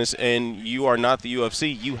arts business and you are not the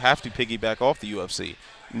UFC, you have to piggyback off the UFC.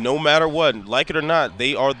 No matter what, like it or not,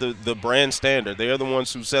 they are the brand standard. They are the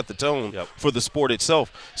ones who set the tone for the sport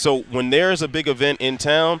itself. So when there's a big event in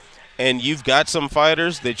town and you've got some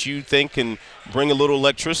fighters that you think can bring a little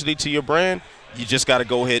electricity to your brand, you just got to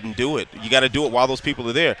go ahead and do it. You got to do it while those people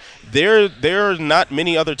are there. There are not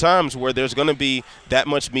many other times where there's going to be that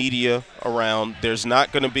much media around. There's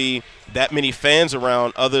not going to be that many fans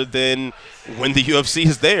around other than when the UFC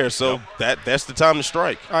is there. So that's the time to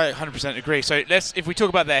strike. I 100% agree. So if we talk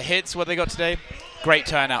about their hits, what they got today, great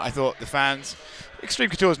turnout. I thought the fans.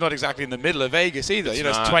 Extreme Couture is not exactly in the middle of Vegas either.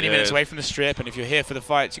 It's 20 minutes away from the Strip, and if you're here for the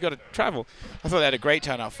fights, you got to travel. I thought they had a great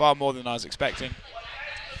turnout, far more than I was expecting.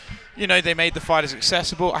 They made the fighters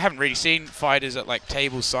accessible. I haven't really seen fighters at like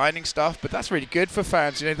tables signing stuff, but that's really good for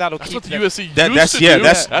fans. That'll that's keep what the them. UFC used to do.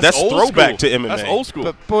 That's throwback to MMA. That's old school.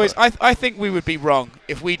 But boys, I think we would be wrong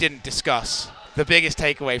if we didn't discuss the biggest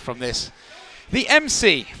takeaway from this. The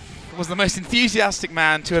MC was the most enthusiastic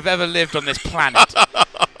man to have ever lived on this planet.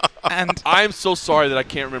 And I'm so sorry that I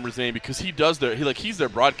can't remember his name because he's their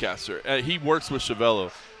broadcaster. He works with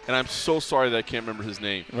Chevello, and I'm so sorry that I can't remember his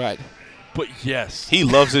name. Right. But yes, he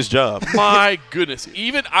loves his job. My goodness.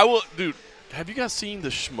 Dude, have you guys seen the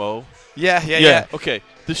Schmo? Yeah. Okay.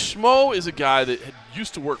 The Schmo is a guy that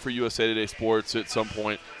used to work for USA Today Sports at some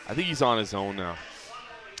point. I think he's on his own now.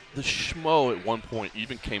 The Schmo at one point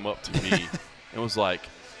even came up to me and was like,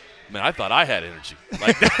 man, I thought I had energy.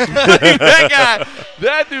 Like that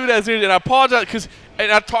dude has energy. And I apologize and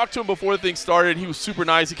I talked to him before the thing started, and he was super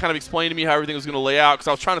nice. He kind of explained to me how everything was going to lay out because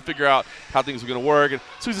I was trying to figure out how things were going to work. And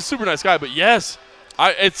so he's a super nice guy. But, yes,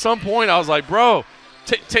 at some point I was like, bro,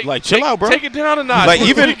 chill out, bro. Take it down a notch. Like,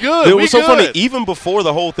 we good. It was so funny. Even before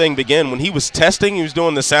the whole thing began, when he was testing, he was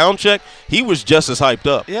doing the sound check, he was just as hyped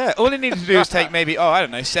up. Yeah, all he needed to do was take maybe,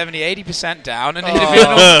 70, 80% down. And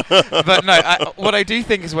but no, what I do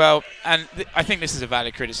think as well, and I think this is a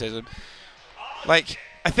valid criticism, like,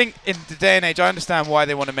 I think in the day and age, I understand why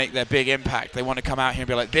they want to make their big impact. They want to come out here and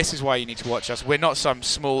be like, this is why you need to watch us. We're not some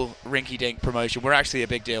small rinky-dink promotion. We're actually a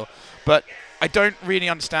big deal. But I don't really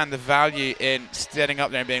understand the value in standing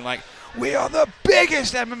up there and being like, we are the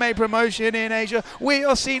biggest MMA promotion in Asia. We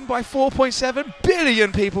are seen by 4.7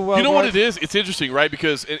 billion people worldwide. You know what it is? It's interesting, right?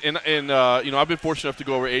 Because I've been fortunate enough to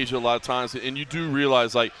go over Asia a lot of times, and you do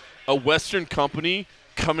realize, like, a Western company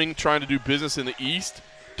trying to do business in the East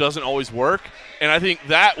doesn't always work. And I think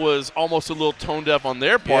that was almost a little tone deaf on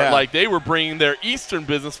their part. Yeah. Like, they were bringing their Eastern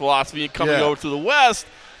business philosophy and coming over to the West,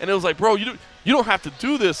 and it was like, bro, you don't have to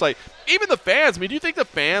do this. Like, even the fans. I mean, do you think the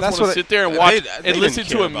fans want to sit there and watch and listen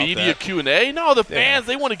to a media Q&A? No, the fans,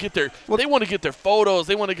 they want to get their photos,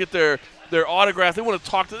 they want to get their autographs, they want to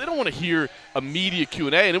talk to. They don't want to hear a media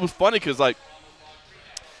Q&A. And it was funny because, like,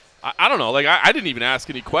 I don't know, like, I didn't even ask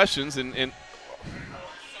any questions, and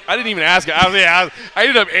I didn't even ask. I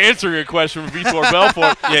ended up answering a question from Vitor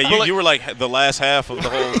Belfort. Yeah, you were like the last half of the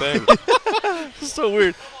whole thing. It's so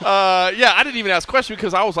weird. I didn't even ask a question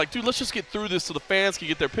because I was like, dude, let's just get through this so the fans can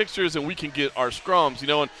get their pictures and we can get our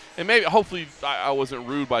scrums, and maybe hopefully I wasn't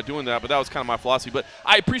rude by doing that, but that was kind of my philosophy. But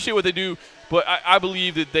I appreciate what they do, but I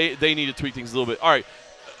believe that they need to tweak things a little bit. All right,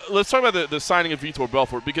 let's talk about the signing of Vitor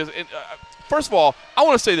Belfort because, first of all, I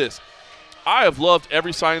want to say this. I have loved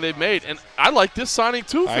every signing they've made, and I like this signing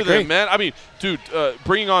too for them, man. I mean, dude,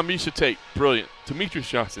 bringing on Miesha Tate, brilliant. Demetrius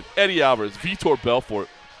Johnson, Eddie Alvarez, Vitor Belfort.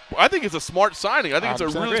 I think it's a smart signing. I think it's a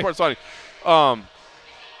really smart signing.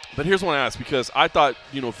 But here's what I asked, because I thought,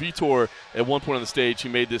 Vitor, at one point on the stage, he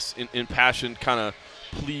made this impassioned kind of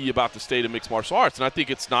plea about the state of mixed martial arts, and I think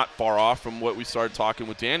it's not far off from what we started talking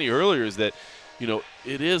with Danny earlier, is that,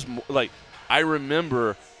 it is like – I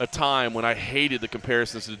remember a time when I hated the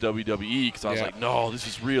comparisons to the WWE because I was like, no, this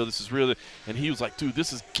is real. And he was like, dude,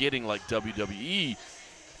 this is getting like WWE.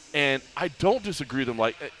 And I don't disagree with him.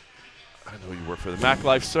 Like, I know you work for the Mac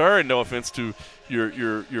Life, sir, and no offense to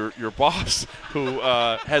your boss who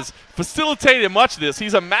has facilitated much of this.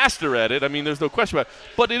 He's a master at it. I mean, there's no question about it.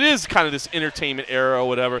 But it is kind of this entertainment era or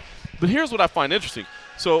whatever. But here's what I find interesting.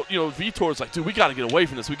 So, Vitor's like, dude, we got to get away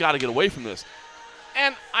from this. We got to get away from this.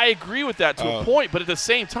 And I agree with that to a point, but at the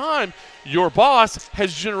same time, your boss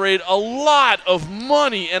has generated a lot of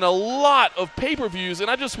money and a lot of pay-per-views, and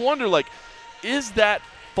I just wonder, like, is that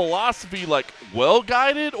philosophy, like,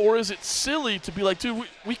 well-guided, or is it silly to be like, dude,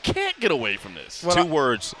 we can't get away from this? Well, 2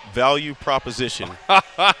 words, value proposition.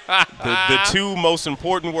 the 2 most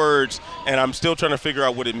important words, and I'm still trying to figure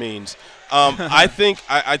out what it means. I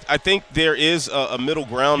think there is a middle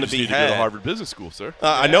ground to be had. You need to go to Harvard Business School, sir.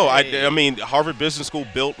 I know. I mean, Harvard Business School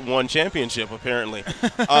built one championship, apparently.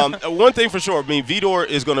 One thing for sure, I mean, Vitor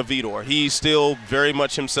is going to Vitor. He's still very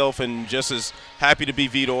much himself and just as happy to be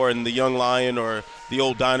Vitor and the young lion or the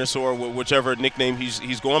old dinosaur, whichever nickname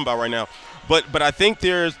he's going by right now. But I think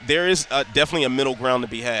there is definitely a middle ground to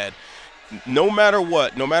be had. No matter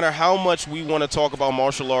what, no matter how much we want to talk about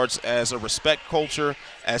martial arts as a respect culture,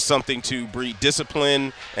 as something to breed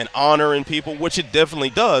discipline and honor in people, which it definitely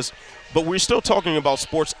does, but we're still talking about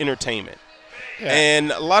sports entertainment. Yeah.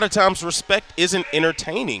 And a lot of times respect isn't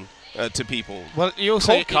entertaining to people. Well, you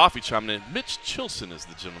also Cold Coffee chiming in. Mitch Chilson is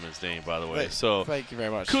the gentleman's name, by the way. So thank you very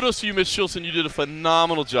much. Kudos to you, Mitch Chilson. You did a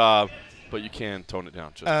phenomenal job. But you can tone it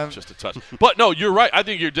down just a touch. But no, you're right. I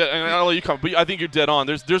think you're dead. And I'll let you come. But I think you're dead on.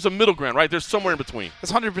 There's a middle ground, right? There's somewhere in between.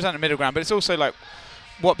 There's 100% a middle ground, but it's also like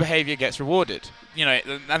what behavior gets rewarded.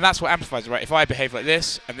 And that's what amplifies it, right? If I behave like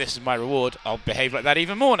this and this is my reward, I'll behave like that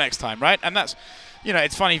even more next time, right? And that's,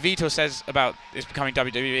 it's funny. Vitor says about it's becoming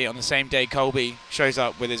WWE on the same day Colby shows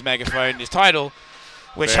up with his megaphone, his title.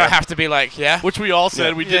 Which Fair. I have to be like, yeah. Which we all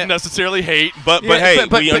said we didn't necessarily hate. But hey,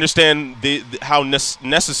 we understand how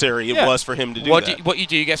necessary it was for him to do that. What you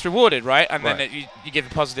do gets rewarded, right? And then you give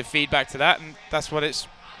positive feedback to that, and that's what it's.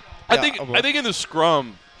 I think in the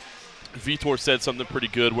scrum, Vitor said something pretty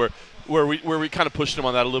good where we kind of pushed him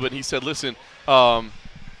on that a little bit. And he said, listen, I'm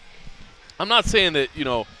not saying that,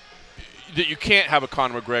 that you can't have a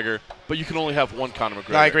Conor McGregor, but you can only have one Conor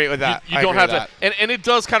McGregor. I agree with that. You don't have to. And it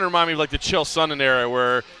does kind of remind me of like the Chael Sonnen era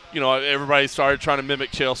where, everybody started trying to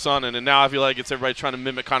mimic Chael Sonnen, and now I feel like it's everybody trying to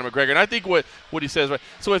mimic Conor McGregor. And I think what he says, right.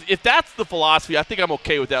 So if that's the philosophy, I think I'm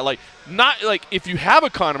okay with that. Like, not like if you have a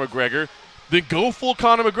Conor McGregor, then go full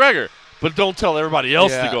Conor McGregor. But don't tell everybody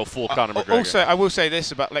else to go full Conor McGregor. Also, I will say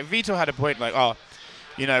this about, like, Vitor had a point like,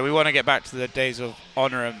 we want to get back to the days of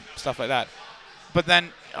honor and stuff like that. But then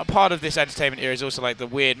a part of this entertainment era is also like the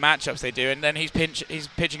weird matchups they do, and then he's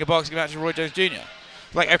pitching a boxing match with Roy Jones Jr.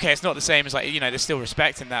 Like, okay, it's not the same as like there's still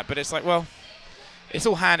respect in that, but it's like, well, it's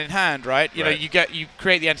all hand in hand, right? You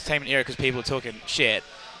create the entertainment era because people are talking shit,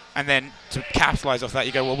 and then to capitalize off that,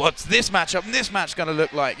 you go, well, what's this matchup and this match going to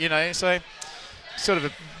look like? So sort of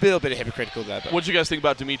a little bit of hypocritical there. What did you guys think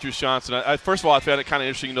about Demetrius Johnson? First of all, I found it kind of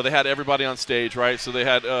interesting. They had everybody on stage, right? So they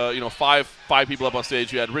had five people up on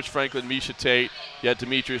stage. You had Rich Franklin, Misha Tate, you had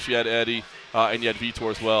Demetrius, you had Eddie, and you had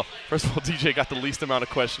Vitor as well. First of all, DJ got the least amount of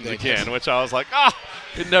questions again, which I was like,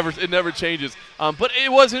 it never changes. But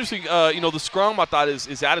it was interesting. The scrum, I thought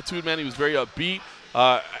his attitude, man, he was very upbeat.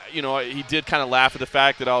 He did kind of laugh at the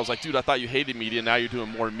fact that I was like, dude, I thought you hated media. Now you're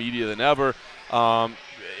doing more media than ever.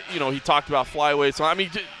 He talked about flyweight. So, I mean,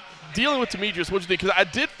 dealing with Demetrius, what do you think? Because I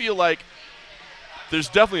did feel like there's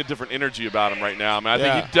definitely a different energy about him right now. I mean, I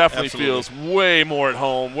think he definitely feels way more at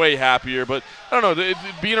home, way happier. But I don't know,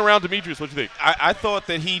 being around Demetrius, what do you think? I thought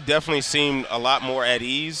that he definitely seemed a lot more at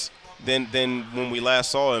ease than when we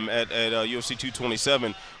last saw him at UFC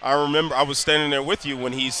 227. I remember I was standing there with you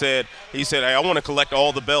when he said, hey, I want to collect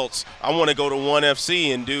all the belts. I want to go to ONE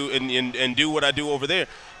FC and do what I do over there.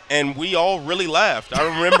 And we all really laughed.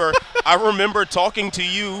 I remember talking to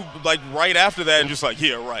you like right after that and just like,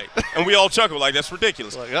 yeah, right. And we all chuckled like, that's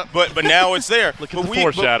ridiculous. But now it's there. Look at the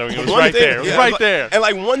foreshadowing. It was right there. It was right there. And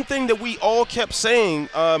like one thing that we all kept saying,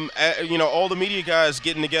 all the media guys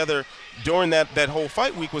getting together during that whole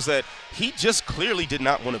fight week was that he just clearly did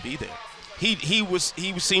not want to be there. He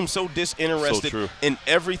seemed so disinterested in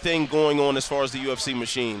everything going on as far as the UFC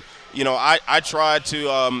machine. I tried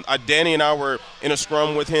to Danny and I were in a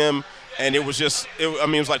scrum with him, and it was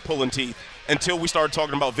like pulling teeth. Until we started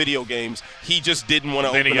talking about video games, he just didn't want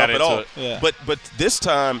to open up at all. Yeah. But this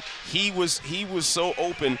time, he was so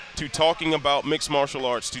open to talking about mixed martial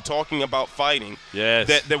arts, to talking about fighting,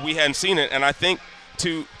 that we hadn't seen it. And I think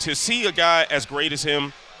to see a guy as great as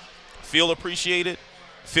him feel appreciated,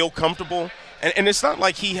 feel comfortable. And it's not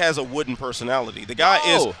like he has a wooden personality. The guy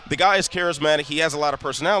is charismatic. He has a lot of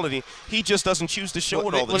personality. He just doesn't choose to show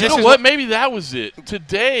it all the time. You know what? Maybe that was it.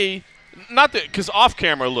 Today, Not that, because off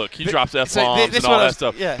camera, look, he drops F-bombs and all that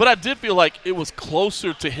stuff. Yeah. But I did feel like it was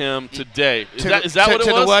closer to him today. Is that what it was?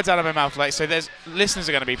 To the words out of my mouth. Like, so there's listeners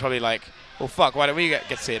are going to be probably like, well, fuck, why don't we get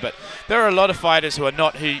to see it? But there are a lot of fighters who are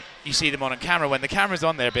not who you see them on camera. When the camera's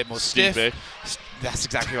on, they're a bit more stiff. That's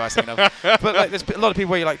exactly what I was thinking of. But like, there's a lot of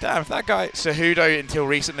people where you're like, damn, if that guy, Cejudo until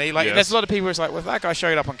recently, like, there's a lot of people who's like, well, if that guy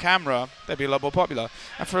showed up on camera, they'd be a lot more popular.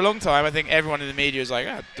 And for a long time, I think everyone in the media is like,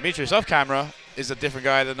 Demetrius off camera is a different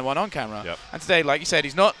guy than the one on camera. Yep. And today, like you said,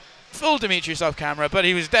 he's not full Demetrius off camera, but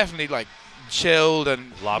he was definitely like chilled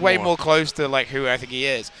and way more close to like who I think he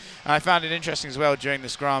is. And I found it interesting as well during the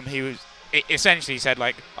scrum. He essentially said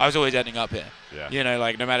like, I was always ending up here. Yeah. You know,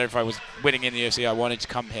 like no matter if I was winning in the UFC, I wanted to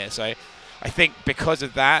come here. So I think because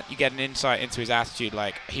of that, you get an insight into his attitude.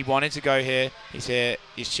 Like, he wanted to go here, he's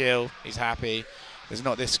he's chill, he's happy. There's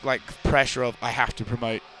not this like pressure of I have to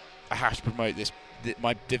promote this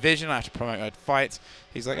my division, I have to promote my fights.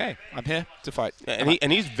 He's like, hey, I'm here to fight.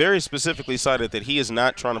 And he's very specifically cited that he is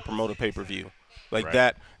not trying to promote a pay-per-view. Like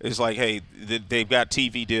that is like, hey, they've got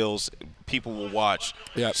TV deals, people will watch.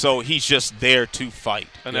 Yep. So he's just there to fight.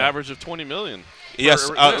 An average of 20 million. Yes.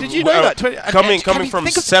 Did you know that? Coming from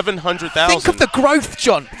 700,000. Think of the growth,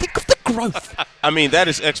 John. Think of the growth. I mean, that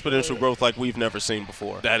is exponential growth like we've never seen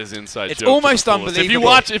before. That is inside It's joke almost to the fullest.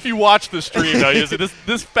 unbelievable. If you watch the stream, though,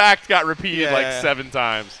 this fact got repeated 7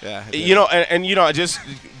 times. Yeah. You know, and you know, I just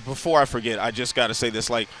before I forget, I just got to say this.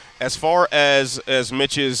 Like, as far as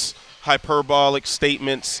Mitch's hyperbolic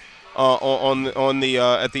statements on the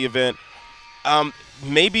at the event,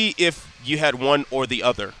 maybe if you had one or the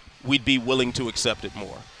other, we'd be willing to accept it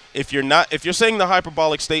more. If you're saying the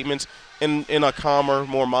hyperbolic statements in a calmer,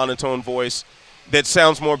 more monotone voice that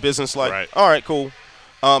sounds more businesslike, right. All right, cool.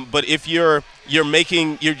 But if you're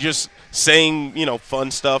just saying, you know,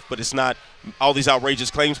 fun stuff, but it's not all these outrageous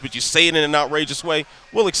claims, but you say it in an outrageous way,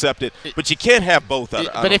 we'll accept it. But you can't have both.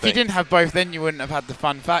 But if you didn't have both, then you wouldn't have had the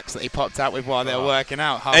fun facts that he popped out with while they were working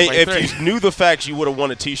out halfway through. If you knew the facts, you would have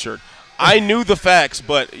won a T-shirt. I knew the facts,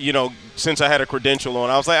 but, you know, since I had a credential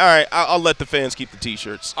on, I was like, all right, I'll let the fans keep the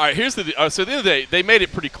T-shirts. All right, here's so at the end of the day, they made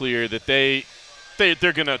it pretty clear that they're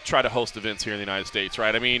going to try to host events here in the United States,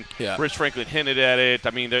 right? I mean, Rich Franklin hinted at it.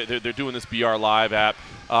 I mean, they're doing this BR Live app.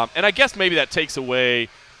 And I guess maybe that takes away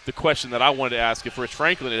the question that I wanted to ask if Rich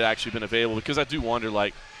Franklin had actually been available, because I do wonder,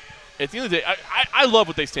 like, at the end of the day, I love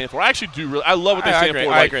what they stand for. I actually do I love what they stand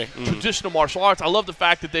for. I agree. Traditional martial arts. I love the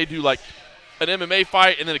fact that they do, like, an MMA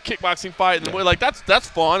fight and then a kickboxing fight, and like that's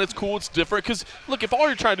fun. It's cool. It's different. Because look, if all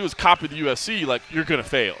you're trying to do is copy the UFC, like, you're gonna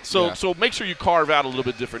fail. So make sure you carve out a little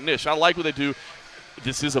bit different niche. I like what they do.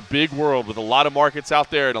 This is a big world with a lot of markets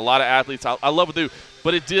out there and a lot of athletes. I love what they do.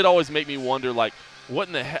 But it did always make me wonder, like, what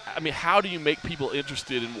in the heck? I mean, how do you make people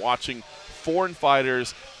interested in watching foreign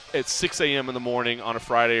fighters at 6 a.m. in the morning on a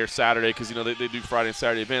Friday or Saturday? Because, you know, they do Friday and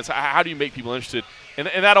Saturday events. How do you make people interested? And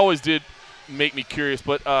that always did make me curious.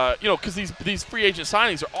 But, you know, because these free agent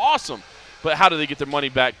signings are awesome. But how do they get their money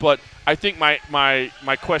back? But I think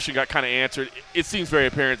my question got kind of answered. It seems very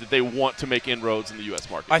apparent that they want to make inroads in the U.S.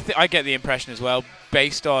 market. I get the impression as well,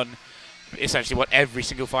 based on essentially what every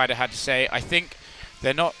single fighter had to say. I think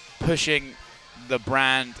they're not pushing the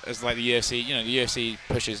brand as like the UFC. You know, the UFC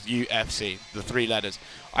pushes UFC, the 3 letters.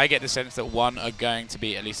 I get the sense that one are going to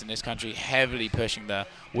be, at least in this country, heavily pushing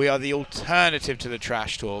we are the alternative to the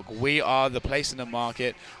trash talk. We are the place in the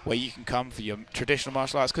market where you can come for your traditional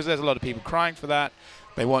martial arts, because there's a lot of people crying for that.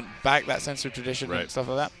 They want back that sense of tradition and stuff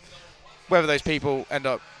like that. Whether those people end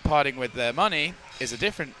up parting with their money is a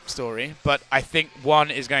different story, but I think one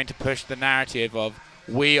is going to push the narrative of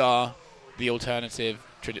we are the alternative.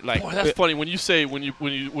 Like, boy, that's funny when you say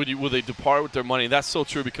will they depart with their money. That's so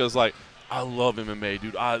true, because, like, I love MMA,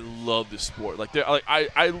 dude. I love this sport. Like,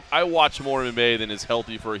 I watch more MMA than is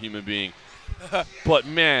healthy for a human being. But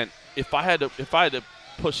man, if I had to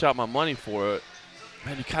push out my money for it,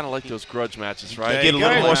 man, you kind of like those grudge matches, right? You get a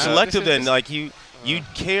little more selective then. Like, you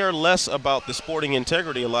care less about the sporting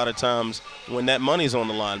integrity a lot of times when that money's on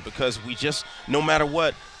the line, because we just, no matter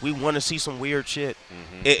what, we want to see some weird shit.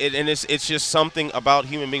 And it's just something about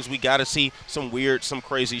human beings. We got to see some weird, some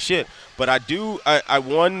crazy shit. But I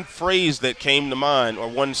one phrase that came to mind, or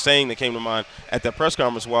one saying that came to mind at that press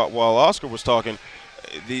conference while Oscar was talking,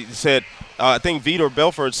 he said, I think Vitor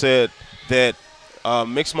Belfort said that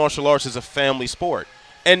mixed martial arts is a family sport.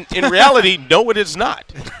 And in reality, no, it is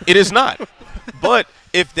not. It is not. But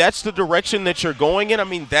if that's the direction that you're going in, I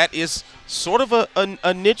mean, that is sort of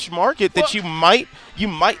a niche market that you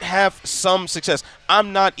might have some success.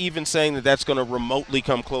 I'm not even saying that that's going to remotely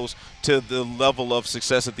come close to the level of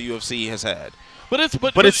success that the UFC has had. but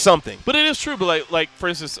it's something. But it is true. But like for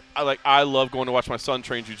instance, I love going to watch my son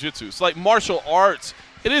train jiu-jitsu. So like martial arts,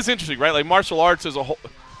 it is interesting, right? Like martial arts is a whole.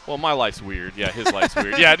 Well, my life's weird. Yeah, his life's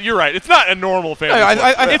weird. Yeah, you're right. It's not a normal family.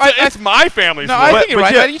 No, it's my family's. No, sport. I think you're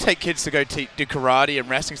right. yeah. You take kids to go do karate and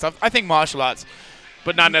wrestling stuff. I think martial arts,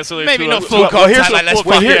 but not necessarily. maybe not to full contact.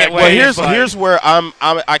 Here's where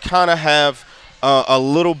I kind of have a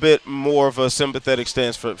little bit more of a sympathetic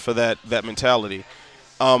stance for that mentality.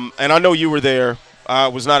 And I know you were there. I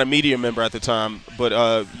was not a media member at the time, but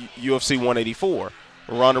UFC 184,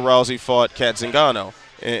 Ronda Rousey fought Kat Zingano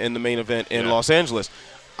in the main event in Los Angeles.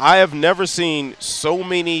 I have never seen so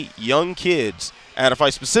many young kids at a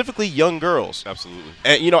fight, specifically young girls. Absolutely.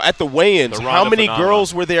 And, at the weigh-ins, how many phenomenon.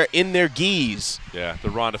 girls were there in their gis? Yeah, the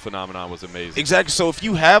Ronda phenomenon was amazing. Exactly. So if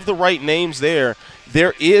you have the right names there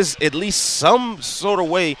is at least some sort of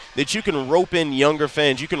way that you can rope in younger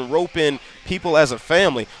fans. You can rope in people as a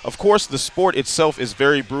family. Of course, the sport itself is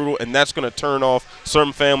very brutal, and that's going to turn off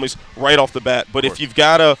certain families right off the bat. But if you've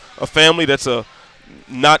got a family that's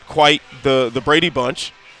not quite the Brady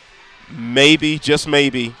Bunch, maybe, just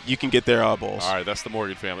maybe, you can get their eyeballs. All right, that's the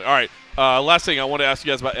Morgan family. All right, last thing I want to ask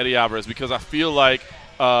you guys about Eddie Alvarez, because I feel like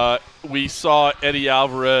we saw Eddie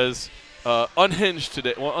Alvarez unhinged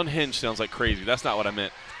today. Well, unhinged sounds like crazy. That's not what I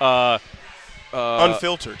meant.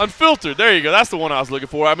 Unfiltered. Unfiltered. There you go. That's the one I was looking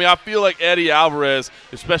for. I mean, I feel like Eddie Alvarez,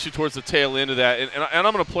 especially towards the tail end of that, and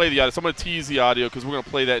I'm going to play the audio. So I'm going to tease the audio because we're going to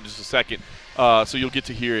play that in just a second, so you'll get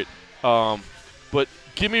to hear it. But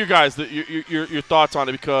give me your guys your thoughts on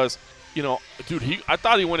it, because dude, I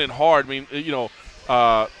thought he went in hard. I mean,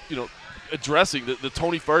 addressing the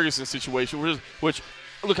Tony Ferguson situation, which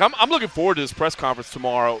look, I'm looking forward to this press conference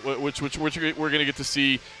tomorrow, which we're going to get to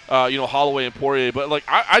see, Holloway and Poirier. But like,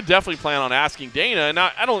 I definitely plan on asking Dana, and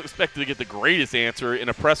I don't expect to get the greatest answer in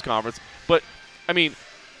a press conference. But I mean,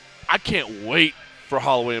 I can't wait for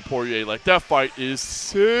Holloway and Poirier. Like, that fight is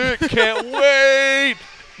sick. Can't wait.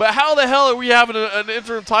 But how the hell are we having an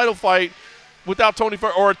interim title fight without Tony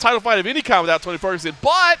Ferguson, or a title fight of any kind without Tony Ferguson?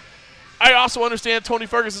 But I also understand Tony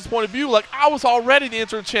Ferguson's point of view. Like, I was already the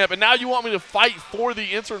interim champ, and now you want me to fight for the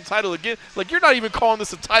interim title again? Like, you're not even calling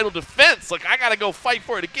this a title defense. Like, I got to go fight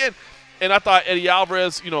for it again. And I thought Eddie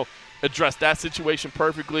Alvarez, addressed that situation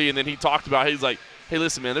perfectly. And then he talked about, he's like, hey,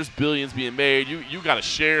 listen, man, there's billions being made. You got to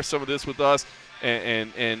share some of this with us.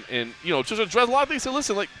 And just address a lot of things. So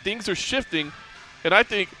listen, like, things are shifting. And I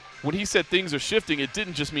think when he said things are shifting, it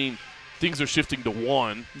didn't just mean things are shifting to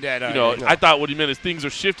one. Yeah, no. I thought what he meant is things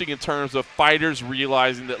are shifting in terms of fighters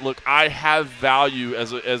realizing that, look, I have value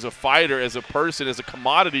as a fighter, as a person, as a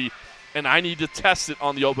commodity, and I need to test it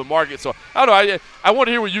on the open market. So, I don't know. I want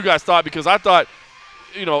to hear what you guys thought, because I thought,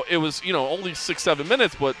 it was, only 6-7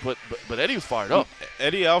 minutes, but Eddie was fired up.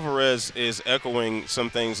 Eddie Alvarez is echoing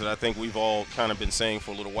some things that I think we've all kind of been saying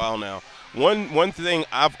for a little while now. One thing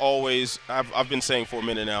I've been saying for a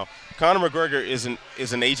minute now, Conor McGregor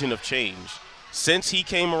is an agent of change. Since he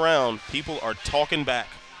came around, people are talking back.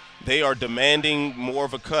 They are demanding more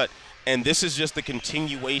of a cut, and this is just the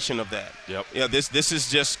continuation of that. Yep. Yeah, this is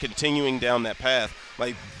just continuing down that path.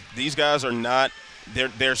 Like, these guys are not.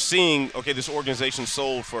 They're seeing, okay, this organization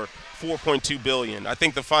sold for $4.2 billion. I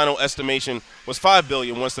think the final estimation was $5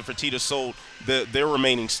 billion once the Fertitta sold their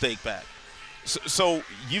remaining stake back. So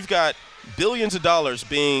you've got billions of dollars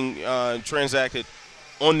being transacted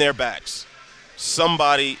on their backs.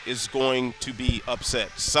 Somebody is going to be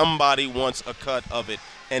upset. Somebody wants a cut of it,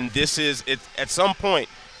 and this is it. At some point,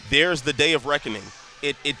 there's the day of reckoning.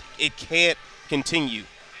 It can't continue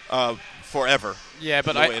forever. Yeah,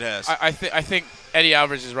 but the way it has. I think Eddie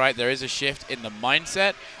Alvarez is right. There is a shift in the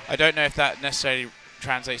mindset. I don't know if that necessarily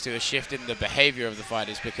translates to a shift in the behavior of the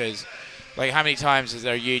fighters, because, like, how many times has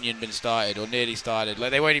their union been started or nearly started?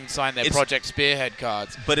 Like, they won't even sign their Project Spearhead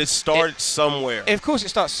cards. But it starts somewhere. Of course, it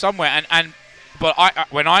starts somewhere. But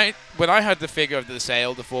when I heard the figure of the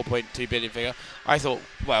sale, the 4.2 billion figure, I thought,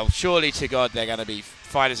 well, surely to God,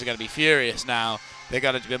 fighters are going to be furious now. They're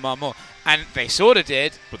going to demand more, and they sort of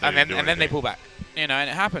did, and then they pull back. And it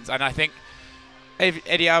happens. And I think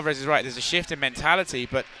Eddie Alvarez is right. There's a shift in mentality,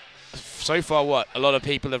 but so far, a lot of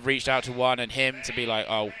people have reached out to Juan and him to be like,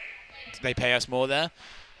 oh, they pay us more there.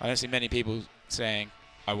 I don't see many people saying,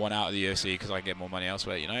 I want out of the UFC because I can get more money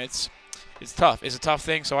elsewhere. It's tough. It's a tough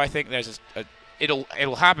thing. So I think there's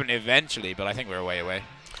it'll happen eventually, but I think we're a way away.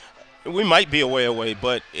 We might be a way away,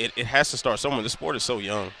 but it has to start somewhere. The sport is so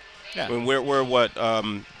young. Yeah. I mean, we're what,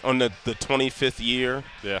 on the 25th year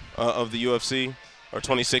of the UFC, or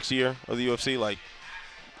 26th year of the UFC. Like,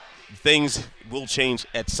 things will change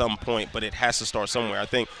at some point, but it has to start somewhere. I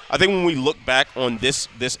think when we look back on this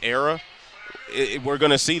era, we're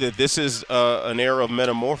going to see that this is an era of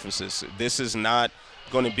metamorphosis. This is not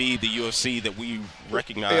going to be the UFC that we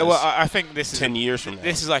recognize. Yeah, well, I think this is 10 years from now.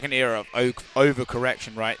 This is like an era of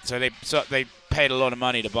overcorrection, right? So they paid a lot of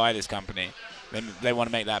money to buy this company. They want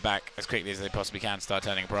to make that back as quickly as they possibly can, start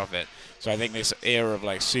turning a profit. So I think this era of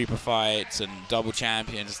like super fights and double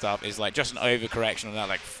champions and stuff is like just an overcorrection of that.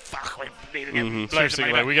 Like, fuck, we need to get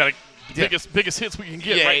Seriously, like, we got biggest hits we can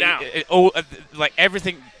get right now. Like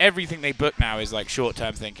everything they book now is like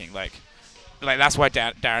short-term thinking. Like that's why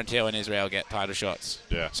Darren Till and Israel get title shots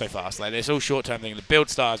so fast. Like it's all short-term thinking. To build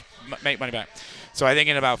stars, make money back. So I think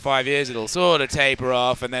in about 5 years it'll sort of taper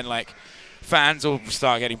off, and then like fans will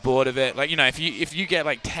start getting bored of it. Like, you know, if you get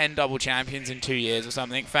like 10 double champions in 2 years or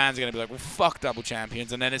something, fans are going to be like, well, fuck double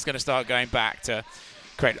champions, and then it's going to start going back to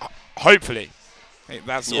create. Hopefully,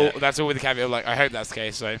 that's all with the caveat. Like, I hope that's the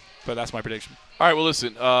case. So, but that's my prediction. All right. Well,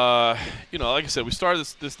 listen. You know, like I said, we started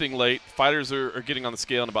this thing late. Fighters are getting on the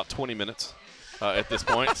scale in about 20 minutes. At this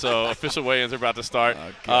point, so official weigh-ins are about to start.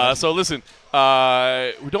 So listen,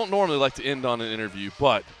 we don't normally like to end on an interview,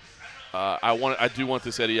 but I do want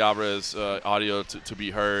this Eddie Alvarez audio to be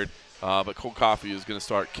heard. But Cold Coffee is going to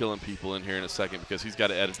start killing people in here in a second because he's got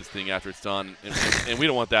to edit this thing after it's done, and we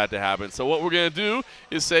don't want that to happen. So what we're going to do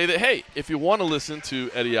is say that, hey, if you want to listen to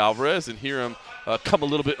Eddie Alvarez and hear him come a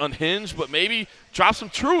little bit unhinged, but maybe drop some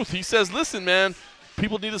truth. He says, listen, man,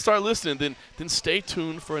 people need to start listening, then stay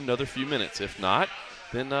tuned for another few minutes. If not,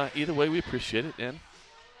 then either way, we appreciate it, and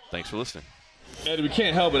thanks for listening. Eddie, we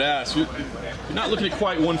can't help but ask. You're not looking at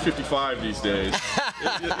quite 155 these days.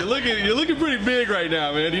 you're looking pretty big right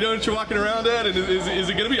now, man. Do you know what you're walking around at? And is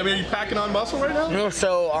it going to be? I mean, are you packing on muscle right now? No,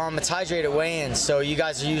 so it's hydrated weigh-in. So you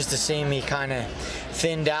guys are used to seeing me kind of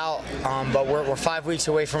thinned out, but we're 5 weeks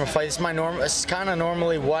away from a fight. This is my normal. It's kind of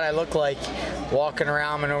normally what I look like walking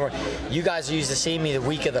around. You guys are used to seeing me the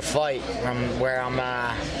week of the fight, where I'm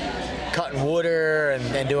cutting water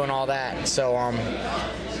and doing all that. So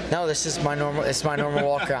no, this is my normal. It's my normal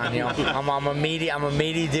walk around. You know, I'm a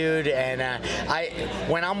meaty dude, and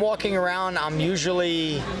when I'm walking around, I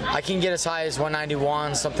can get as high as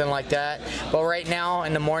 191, something like that. But right now,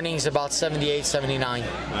 in the mornings, about 78, 79.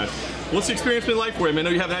 What's the experience been like for you? I know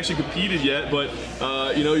you haven't actually competed yet, but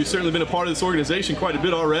you know, you've certainly been a part of this organization quite a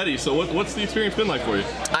bit already. So what's the experience been like for you?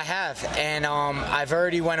 I have, and I've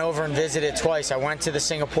already went over and visited twice. I went to the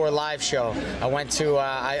Singapore live show. I went to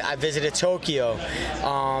I visited Tokyo.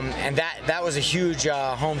 And that was a huge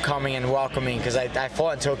homecoming and welcoming because I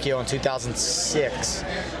fought in Tokyo in 2006.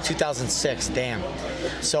 2006, damn.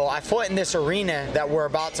 So I fought in this arena that we're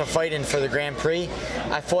about to fight in for the Grand Prix.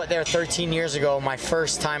 I fought there 13 years ago, my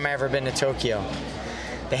first time I ever been to Tokyo.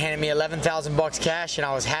 They handed me $11,000 cash, and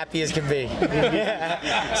I was happy as can be.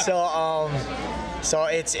 So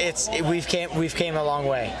we've came a long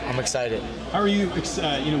way. I'm excited. How are you? What's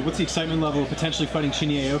the excitement level of potentially fighting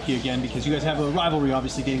Shinya Aoki again? Because you guys have a rivalry,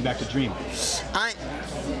 obviously dating back to Dream.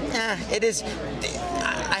 It is.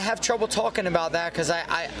 I have trouble talking about that because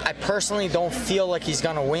I personally don't feel like he's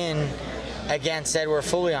gonna win against Edward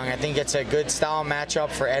Fulliong. I think it's a good style matchup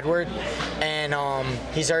for Edward, and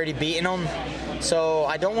he's already beaten him. So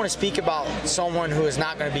I don't want to speak about someone who is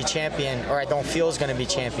not going to be champion, or I don't feel is going to be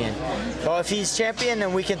champion. So if he's champion,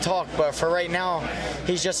 then we can talk. But for right now,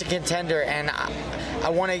 he's just a contender, and I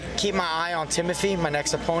want to keep my eye on Timothy, my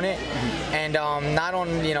next opponent, and not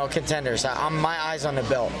on contenders. My eyes on the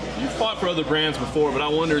belt. You fought for other brands before, but I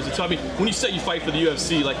wonder, when you say you fight for the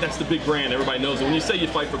UFC, like that's the big brand, everybody knows it. When you say you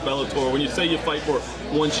fight for Bellator, when you say you fight for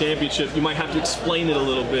one championship, you might have to explain it a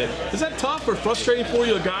little bit. Is that tough or frustrating for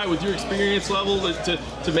you, a guy with your experience level,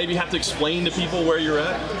 to maybe have to explain to people where you're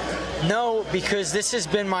at? No, because this has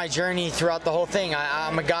been my journey throughout the whole thing.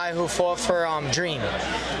 I'm a guy who fought for Dream.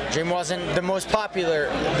 Dream wasn't the most popular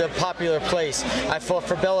place. I fought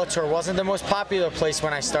for Bellator. Wasn't the most popular place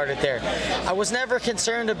when I started there. I was never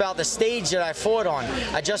concerned about the stage that I fought on.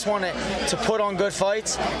 I just wanted to put on good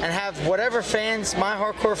fights and have whatever fans, my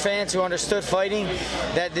hardcore fans who understood fighting,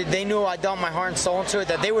 that they knew I dumped my heart and soul into it,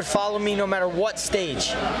 that they would follow me no matter what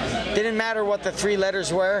stage. Didn't matter what the 3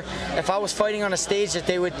 letters were. If I was fighting on a stage, that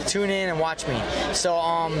they would tune in and watch me. So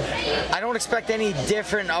I don't expect any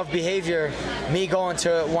different of behavior me going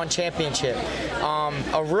to one championship.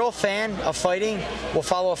 A real fan of fighting will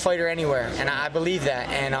follow a fighter anywhere, and I believe that,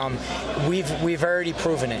 and we've already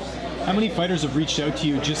proven it. How many fighters have reached out to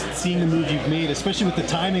you just seeing the move you've made, especially with the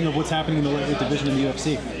timing of what's happening in the lightweight division in the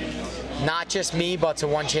UFC? Not just me, but to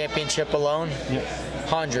one championship alone? Yep.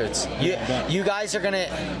 Hundreds. You guys are gonna.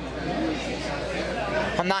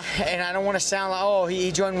 I'm not, and I don't want to sound like, oh,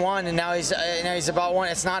 he joined one and now he's about one.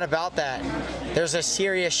 It's not about that. there's a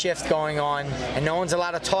serious shift going on, and no one's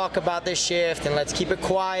allowed to talk about this shift, and let's keep it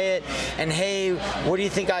quiet, and hey, what do you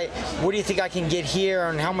think I can get here,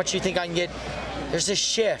 and how much you think I can get. There's a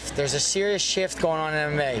shift. There's a serious shift going on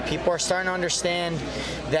in MMA. People are starting to understand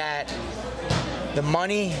that the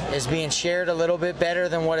money is being shared a little bit better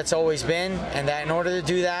than what it's always been, and that in order to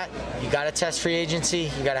do that, you got to test free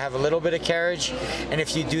agency, you got to have a little bit of courage, and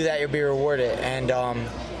if you do that, you'll be rewarded. And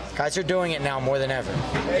guys are doing it now more than ever.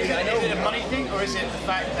 Is it a money thing, or is it the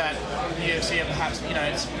fact that the UFC are perhaps,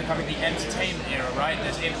 it's becoming the entertainment era, right?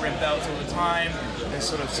 There's interim belts all the time, there's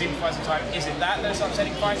sort of super fights all the time. Is it that's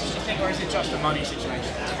upsetting fighters, do you think, or is it just a money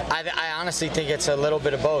situation? I honestly think it's a little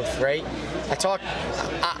bit of both, right?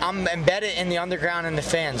 I'm embedded in the underground and the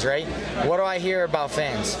fans, right? What do I hear about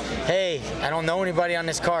fans? Hey, I don't know anybody on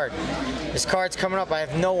this card. This card's coming up. I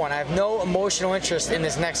have no one. I have no emotional interest in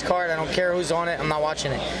this next card. I don't care who's on it. I'm not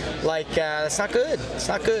watching it. That's not good. It's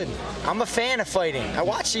not good. I'm a fan of fighting. I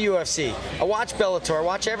watch the UFC. I watch Bellator. I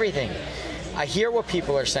watch everything. I hear what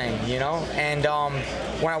people are saying, And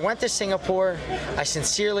when I went to Singapore, I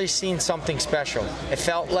sincerely seen something special. It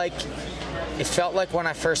felt like when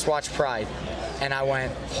I first watched Pride, and I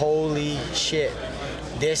went, holy shit.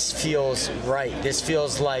 This feels right. This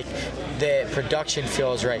feels like the production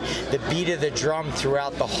feels right. The beat of the drum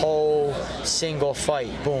throughout the whole single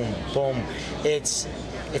fight. Boom, boom.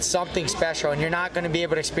 It's something special, and you're not going to be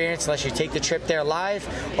able to experience unless you take the trip there live,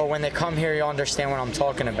 or when they come here, you'll understand what I'm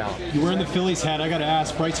talking about. You're wearing the Phillies hat. I got to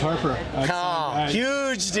ask, Bryce Harper.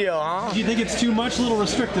 Huge deal, huh? Do you think it's too much, a little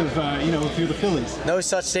restrictive, if you're the Phillies? No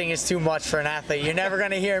such thing as too much for an athlete. You're never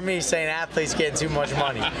going to hear me saying athletes getting too much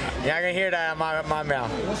money. You're not going to hear that out of my mouth.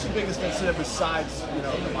 What's the biggest incentive besides,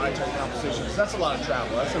 the monetary compensation? Because that's a lot of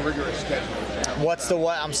travel. That's a rigorous schedule. What's the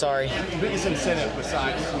what? I'm sorry. The biggest incentive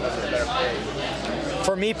besides, the better pay.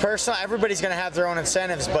 For me personally, everybody's going to have their own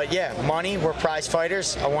incentives, but yeah, money. We're prize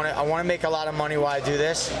fighters. I want to make a lot of money while I do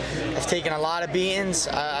this. I've taken a lot of beatings.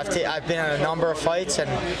 I've been in a number of fights, and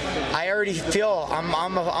I already feel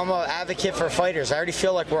I'm an advocate for fighters. I already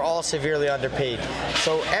feel like we're all severely underpaid.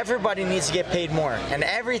 So everybody needs to get paid more, and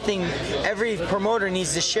every promoter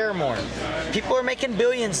needs to share more. People are making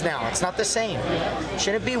billions now. It's not the same.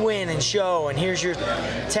 Shouldn't be win and show, and here's your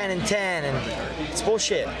 10 and 10, and it's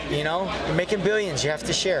bullshit. You're making billions. You have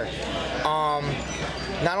to share.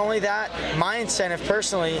 Not only that, my incentive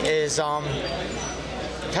personally is I've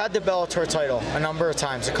had the Bellator title a number of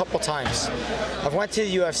times, a couple times. I've went to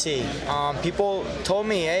the UFC. People told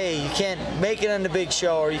me, hey, you can't make it on the big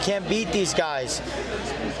show, or you can't beat these guys.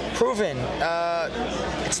 Proven.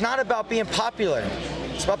 It's not about being popular.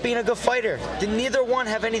 It's about being a good fighter. Neither one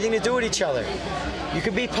have anything to do with each other. You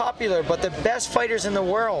could be popular, but the best fighters in the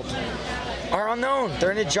world are unknown.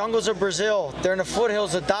 They're in the jungles of Brazil. They're in the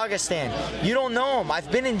foothills of Dagestan. You don't know them.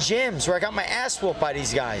 I've been in gyms where I got my ass whooped by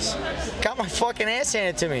these guys. Got my fucking ass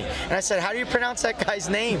handed to me. And I said, how do you pronounce that guy's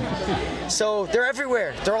name? So they're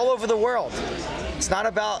everywhere. They're all over the world. It's not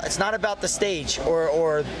about the stage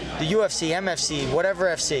or the UFC, MFC, whatever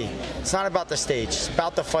FC. It's not about the stage. It's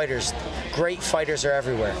about the fighters. Great fighters are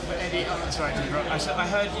everywhere. Eddie, sorry to interrupt. I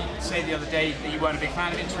heard you say the other day that you weren't a big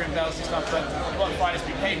fan of interim belts and stuff, but a lot of fighters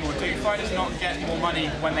be paid more. Do fighters not get more money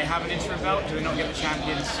when they have an interim belt? Do they not get the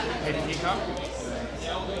champions pay-per-view cut?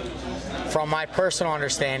 From my personal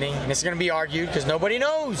understanding, and it's going to be argued because nobody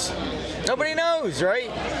knows. Nobody knows, right?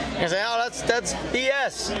 You say, oh, that's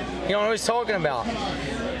BS. You don't know what he's talking about.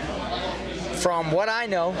 From what I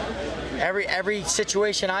know, every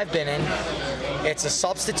situation I've been in, it's a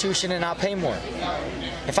substitution and not pay more.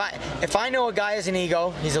 If I know a guy has an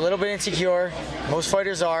ego, he's a little bit insecure, most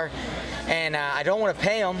fighters are, and I don't want to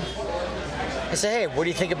pay him, I say, hey, what do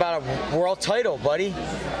you think about a world title, buddy?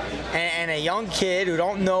 And a young kid who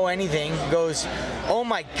don't know anything goes, oh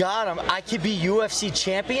my God, I could be UFC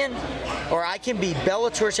champion, or I can be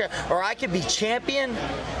Bellator champion, or I could be champion.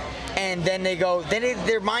 And then they go,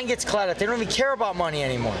 their mind gets clouded. They don't even care about money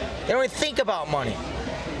anymore. They don't even think about money.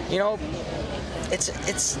 We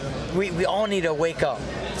all need to wake up.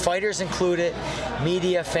 Fighters included,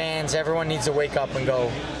 media, fans, everyone needs to wake up and go,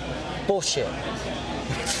 bullshit.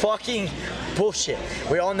 Fucking bullshit.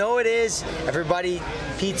 We all know it is. Everybody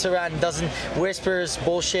peeks around and whispers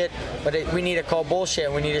bullshit, but we need to call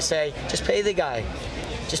bullshit. We need to say, just pay the guy.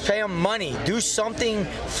 Just pay him money. Do something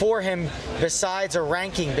for him besides a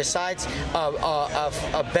ranking, besides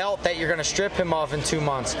a belt that you're going to strip him of in 2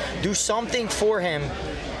 months. Do something for him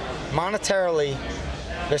monetarily,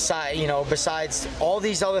 besides all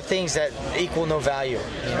these other things that equal no value.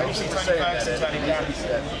 When you see Tony Ferguson turning down,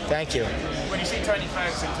 thank you. When you see Tony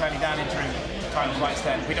Ferguson turning down interim title fights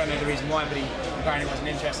then. We don't know the reason why, but he apparently wasn't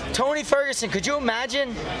interested. Tony Ferguson, could you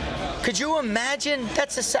imagine? Could you imagine?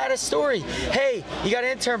 That's the saddest story. Hey, you got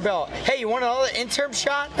an interim belt. Hey, you want another interim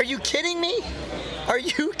shot? Are you kidding me? Are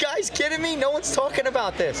you guys kidding me? No one's talking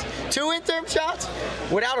about this. 2 interim shots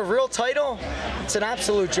without a real title? It's an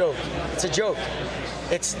absolute joke. It's a joke.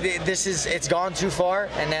 It's gone too far,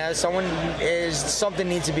 and something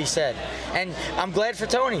needs to be said. And I'm glad for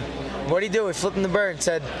Tony. What'd he do? He flipped in the bird and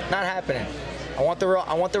said, "Not happening. I want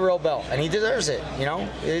the real belt," and he deserves it. You know,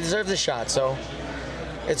 he deserves a shot. So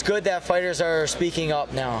it's good that fighters are speaking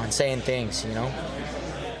up now and saying things. You know.